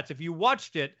the stats, if you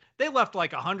watched it, they left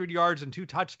like 100 yards and 2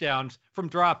 touchdowns from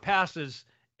drop passes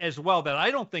as well, that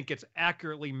I don't think it's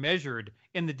accurately measured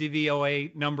in the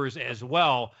DVOA numbers as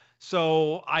well.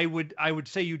 So I would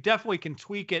say you definitely can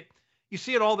tweak it. You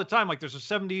see it all the time. Like there's a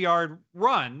 70-yard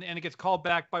run and it gets called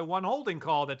back by one holding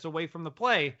call that's away from the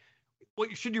play. Well,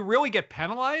 should you really get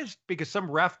penalized because some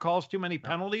ref calls too many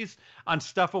penalties on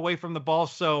stuff away from the ball?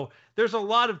 So there's a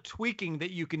lot of tweaking that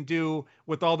you can do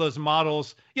with all those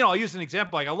models. You know, I'll use an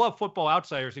example. Like I love Football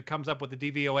Outsiders, who comes up with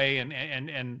the DVOA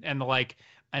and the like,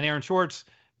 and Aaron Schwartz.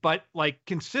 But like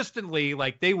consistently,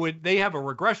 like they have a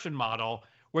regression model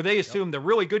where they assume the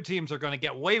really good teams are going to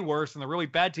get way worse and the really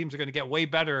bad teams are going to get way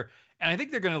better. And I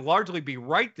think they're going to largely be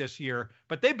right this year,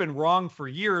 but they've been wrong for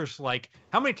years. Like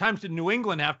how many times did New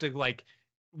England have to like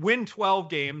win 12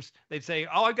 games? They'd say,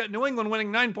 oh, I got New England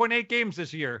winning 9.8 games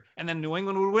this year. And then New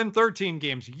England would win 13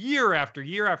 games year after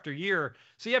year after year.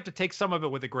 So you have to take some of it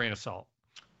with a grain of salt.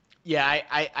 Yeah,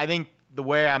 I think the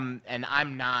way I'm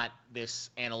not this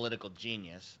analytical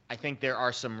genius, I think there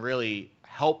are some really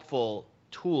helpful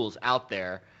tools out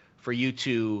there for you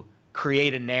to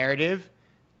create a narrative,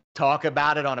 talk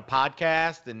about it on a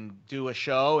podcast and do a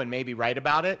show and maybe write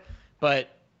about it.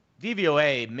 But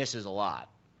DVOA misses a lot.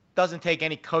 Doesn't take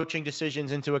any coaching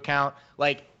decisions into account.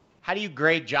 Like, how do you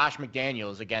grade Josh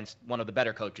McDaniels against one of the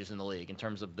better coaches in the league in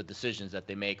terms of the decisions that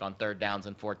they make on 3rd downs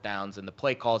and 4th downs and the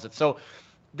play calls? So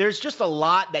there's just a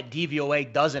lot that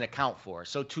DVOA doesn't account for.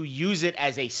 So to use it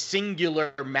as a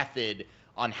singular method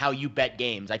on how you bet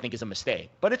games, I think is a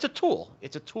mistake. But it's a tool.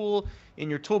 It's a tool in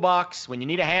your toolbox. When you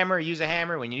need a hammer, use a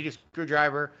hammer. When you need a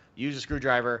screwdriver, use a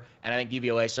screwdriver. And I think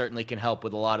DVOA certainly can help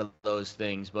with a lot of those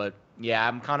things. But yeah,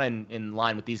 I'm kind of in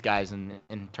line with these guys in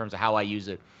terms of how I use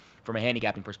it from a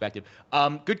handicapping perspective.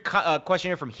 Good question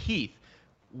here from Heath.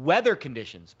 Weather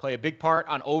conditions play a big part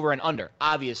on over and under,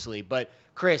 obviously. But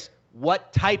Chris,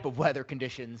 what type of weather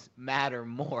conditions matter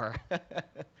more?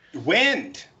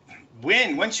 Wind.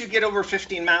 Once you get over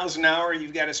 15 miles an hour,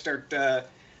 you've got to start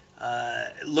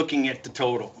looking at the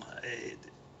total.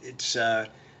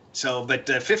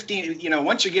 But 15,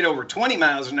 once you get over 20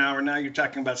 miles an hour, now you're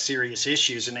talking about serious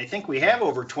issues. And I think we have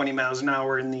over 20 miles an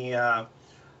hour in the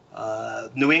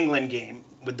New England game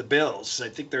with the Bills. I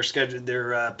think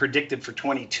they're predicted for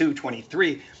 22,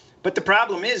 23. But the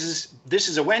problem is this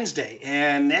is a Wednesday,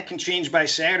 and that can change by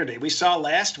Saturday. We saw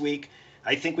last week,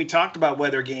 I think we talked about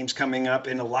weather games coming up,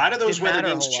 and a lot of those weather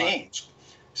games changed.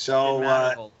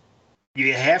 So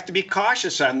you have to be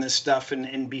cautious on this stuff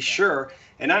and be sure.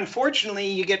 And unfortunately,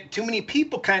 you get too many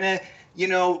people kind of,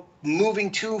 moving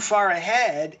too far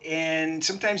ahead, and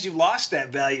sometimes you've lost that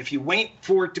value. If you wait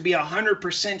for it to be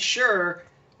 100% sure,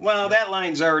 well, that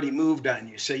line's already moved on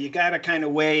you. So you got to kind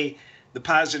of weigh the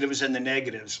positives and the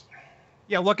negatives.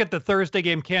 Yeah, look at the Thursday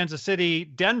game, Kansas City,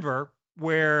 Denver,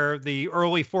 where the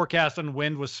early forecast on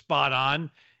wind was spot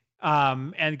on,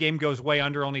 and the game goes way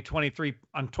under, only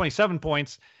 27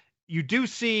 points. You do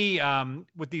see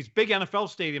with these big NFL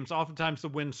stadiums, oftentimes the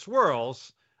wind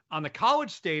swirls. On the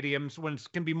college stadiums, when it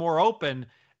can be more open,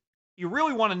 you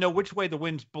really want to know which way the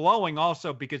wind's blowing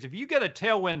also, because if you get a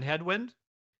tailwind, headwind,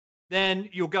 then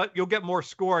you'll get more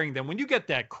scoring than when you get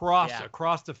that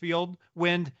across the field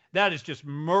wind. That is just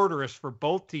murderous for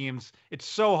both teams. It's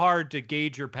so hard to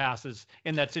gauge your passes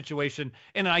in that situation.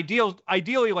 And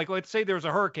ideally, like let's say there was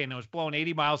a hurricane that was blowing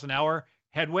 80 miles an hour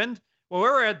headwind. Well,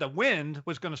 whoever had the wind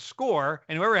was going to score,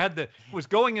 and whoever was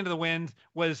going into the wind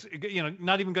was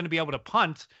not even going to be able to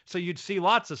punt. So you'd see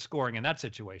lots of scoring in that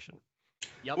situation.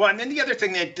 Yep. Well, and then the other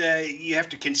thing that you have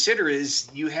to consider is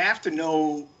you have to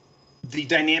know the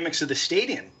dynamics of the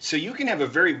stadium. So you can have a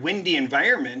very windy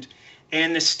environment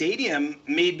and the stadium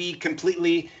may be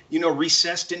completely,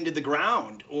 recessed into the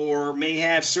ground, or may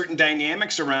have certain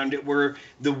dynamics around it where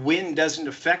the wind doesn't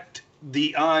affect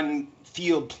the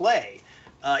on-field play,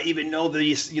 even though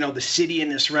the city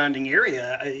and the surrounding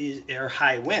area are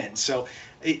high winds. So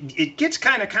it gets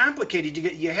kind of complicated.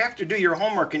 You have to do your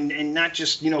homework and not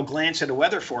just, glance at a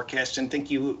weather forecast and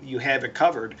think you have it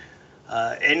covered.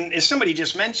 And as somebody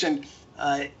just mentioned,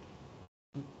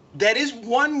 that is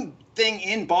one thing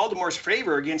in Baltimore's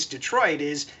favor against Detroit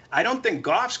is I don't think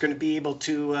Goff's going to be able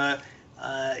to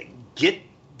get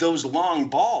those long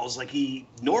balls like he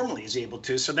normally is able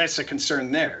to. So that's a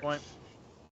concern there.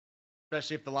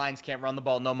 Especially if the Lions can't run the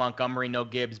ball. No Montgomery, no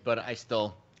Gibbs, but I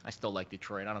still like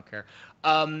Detroit. I don't care.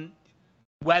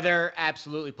 Weather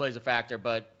absolutely plays a factor,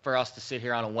 but for us to sit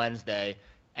here on a Wednesday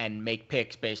and make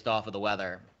picks based off of the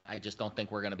weather, I just don't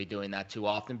think we're going to be doing that too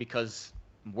often because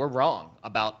we're wrong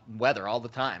about weather all the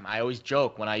time. I always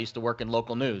joke when I used to work in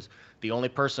local news, the only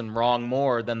person wrong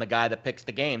more than the guy that picks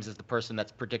the games is the person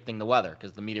that's predicting the weather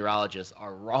because the meteorologists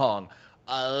are wrong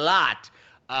a lot.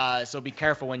 So be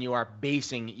careful when you are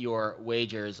basing your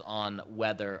wagers on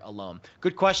weather alone.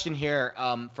 Good question here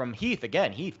from Heath.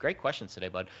 Again, Heath, great questions today,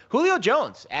 bud. Julio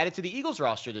Jones added to the Eagles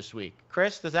roster this week.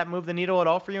 Chris, does that move the needle at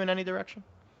all for you in any direction?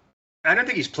 I don't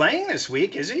think he's playing this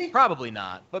week, is he? Probably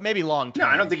not, but maybe long term.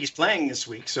 No, I don't think he's playing this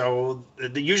week. So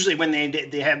usually when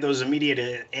they have those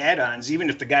immediate add-ons, even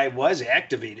if the guy was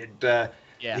activated,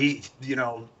 he.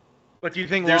 But do you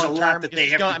think there's long a term, lot that they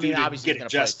have to do to obviously get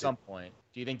adjusted at some adjusted? point?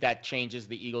 Do you think that changes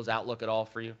the Eagles' outlook at all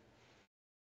for you?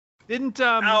 Wasn't he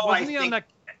on that?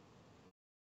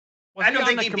 I don't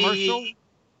think he'd commercial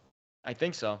I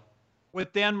think so.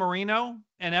 with Dan Marino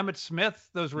and Emmitt Smith,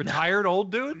 those retired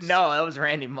old dudes? No, that was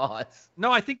Randy Moss.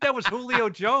 No, I think that was Julio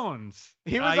Jones.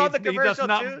 He was on the commercial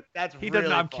too? I'm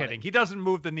funny. kidding. He doesn't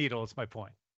move the needle, is my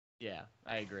point. Yeah,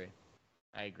 I agree.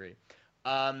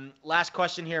 Last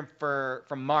question here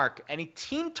from Mark. Any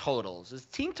team totals?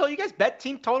 You guys bet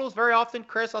team totals very often?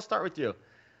 Chris, I'll start with you.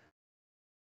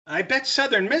 I bet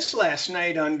Southern Miss last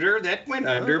night under. That went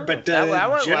under, but that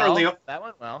went generally well. That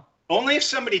went well. Only if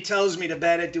somebody tells me to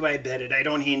bet it do I bet it. I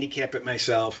don't handicap it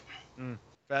myself.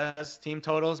 Best team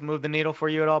totals move the needle for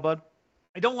you at all, bud?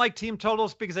 I don't like team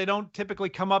totals because they don't typically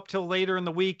come up till later in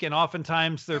the week, and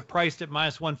oftentimes they're priced at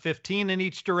 -115 in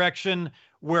each direction.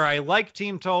 Where I like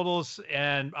team totals,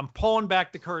 and I'm pulling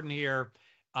back the curtain here,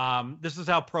 this is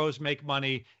how pros make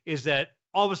money, is that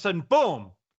all of a sudden,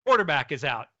 boom, quarterback is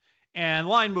out, and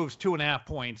line moves 2.5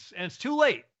 points, and it's too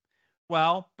late.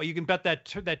 Well, but you can bet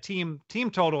that team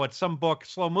total at some book,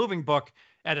 slow-moving book,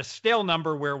 at a stale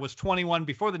number where it was 21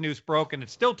 before the news broke, and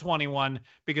it's still 21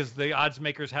 because the odds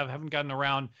makers haven't gotten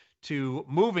around to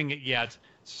moving it yet.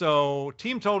 So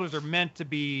team totals are meant to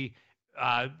be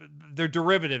they're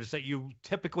derivatives that you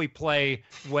typically play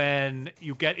when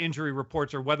you get injury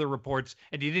reports or weather reports,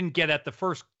 and you didn't get at the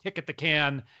first kick at the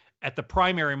can at the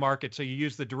primary market, so you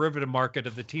use the derivative market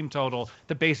of the team total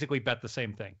to basically bet the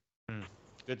same thing.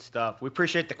 Good stuff. We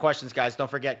appreciate the questions, guys. Don't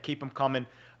forget, keep them coming.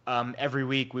 Every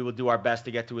week we will do our best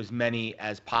to get to as many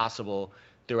as possible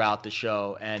throughout the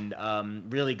show, and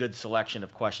really good selection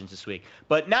of questions this week.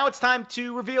 But now it's time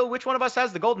to reveal which one of us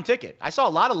has the golden ticket. I saw a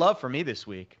lot of love for me this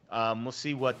week. We'll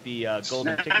see what the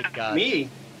golden ticket guys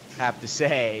have to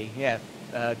say. Yeah,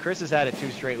 Chris has had it 2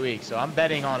 straight weeks, so I'm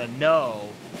betting on a no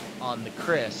on the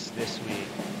Chris this week.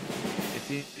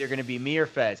 It's either going to be me or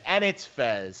Fez, and it's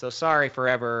Fez. So sorry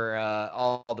forever,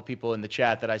 all the people in the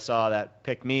chat that I saw that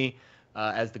picked me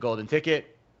as the golden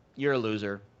ticket. You're a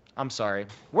loser. I'm sorry.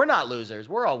 We're not losers.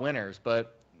 We're all winners.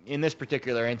 But in this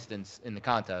particular instance in the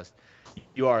contest,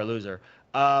 you are a loser.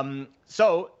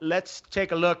 So let's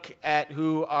take a look at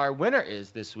who our winner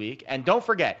is this week. And don't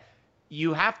forget,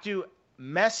 you have to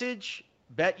message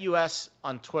BetUS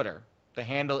on Twitter. The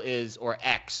handle is, or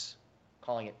X,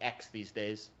 calling it X these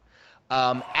days,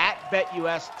 at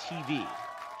BetUS TV.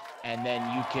 And then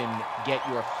you can get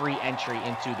your free entry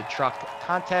into the truck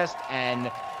contest.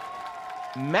 And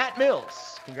Matt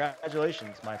Mills,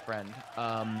 congratulations, my friend.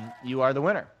 You are the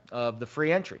winner of the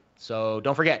free entry. So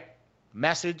don't forget,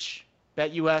 message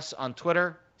BetUS on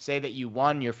Twitter, say that you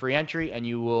won your free entry, and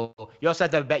you also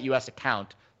have to have a BetUS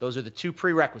account. Those are the two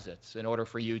prerequisites in order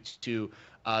for you to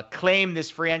claim this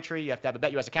free entry. You have to have a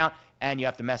BetUS account, and you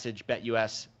have to message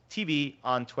BetUS TV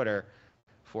on Twitter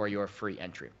for your free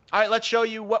entry. All right, let's show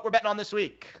you what we're betting on this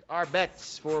week. Our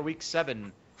bets for Week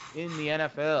 7 in the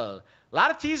NFL. A lot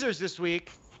of teasers this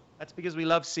week. That's because we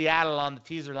love Seattle on the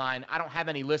teaser line. I don't have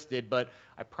any listed, but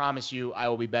I promise you I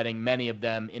will be betting many of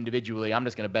them individually. I'm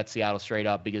just going to bet Seattle straight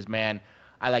up because, man,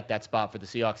 I like that spot for the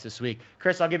Seahawks this week.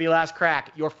 Chris, I'll give you a last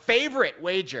crack. Your favorite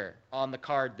wager on the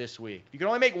card this week. If you can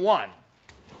only make one.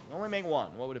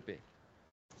 What would it be?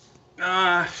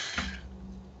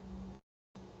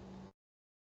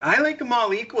 I like them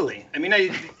all equally. I mean,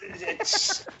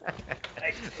 it's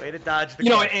way to dodge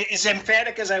the as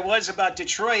emphatic as I was about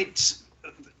Detroit's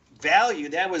value,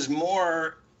 that was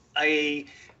more a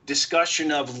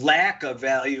discussion of lack of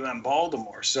value on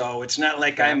Baltimore. So it's not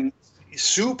like I'm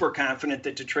super confident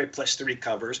that Detroit +3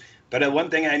 covers. But one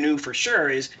thing I knew for sure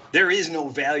is there is no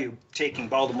value taking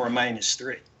Baltimore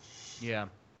 -3. Yeah.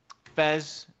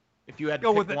 Fez, if you had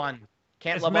to pick one,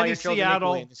 can't love all your children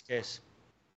equally in this case.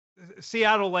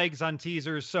 Seattle legs on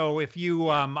teasers. So if you,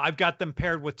 I've got them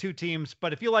paired with two teams,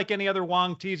 but if you like any other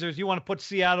Wong teasers, you want to put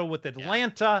Seattle with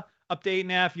Atlanta up to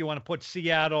 8.5. You want to put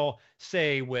Seattle,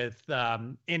 say, with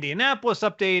Indianapolis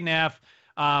up to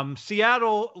 8.5.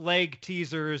 Seattle leg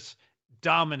teasers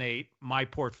dominate my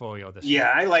portfolio this week.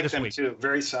 Yeah, I like them too.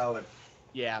 Very solid.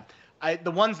 Yeah.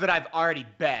 The ones that I've already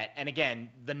bet, and again,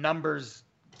 the numbers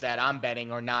that I'm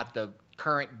betting are not the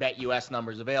current BetUS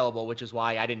numbers available, which is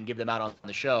why I didn't give them out on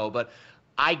the show. But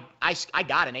I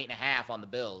got an 8.5 on the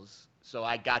Bills, so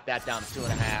I got that down to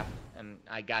 2.5, and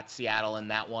I got Seattle in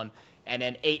that one, and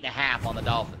then 8.5 on the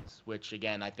Dolphins, which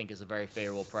again I think is a very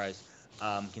favorable price,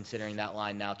 considering that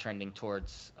line now trending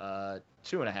towards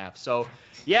 2.5. So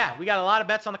yeah, we got a lot of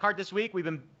bets on the card this week. We've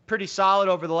been pretty solid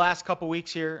over the last couple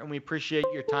weeks here, and we appreciate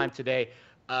your time today.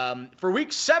 For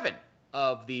Week 7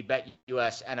 of the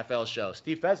BetUS NFL show,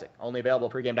 Steve Fezzik, only available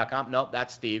at pregame.com. Nope,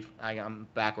 that's Steve. I'm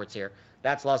backwards here.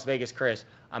 That's Las Vegas Chris.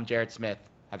 I'm Jared Smith.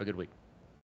 Have a good week.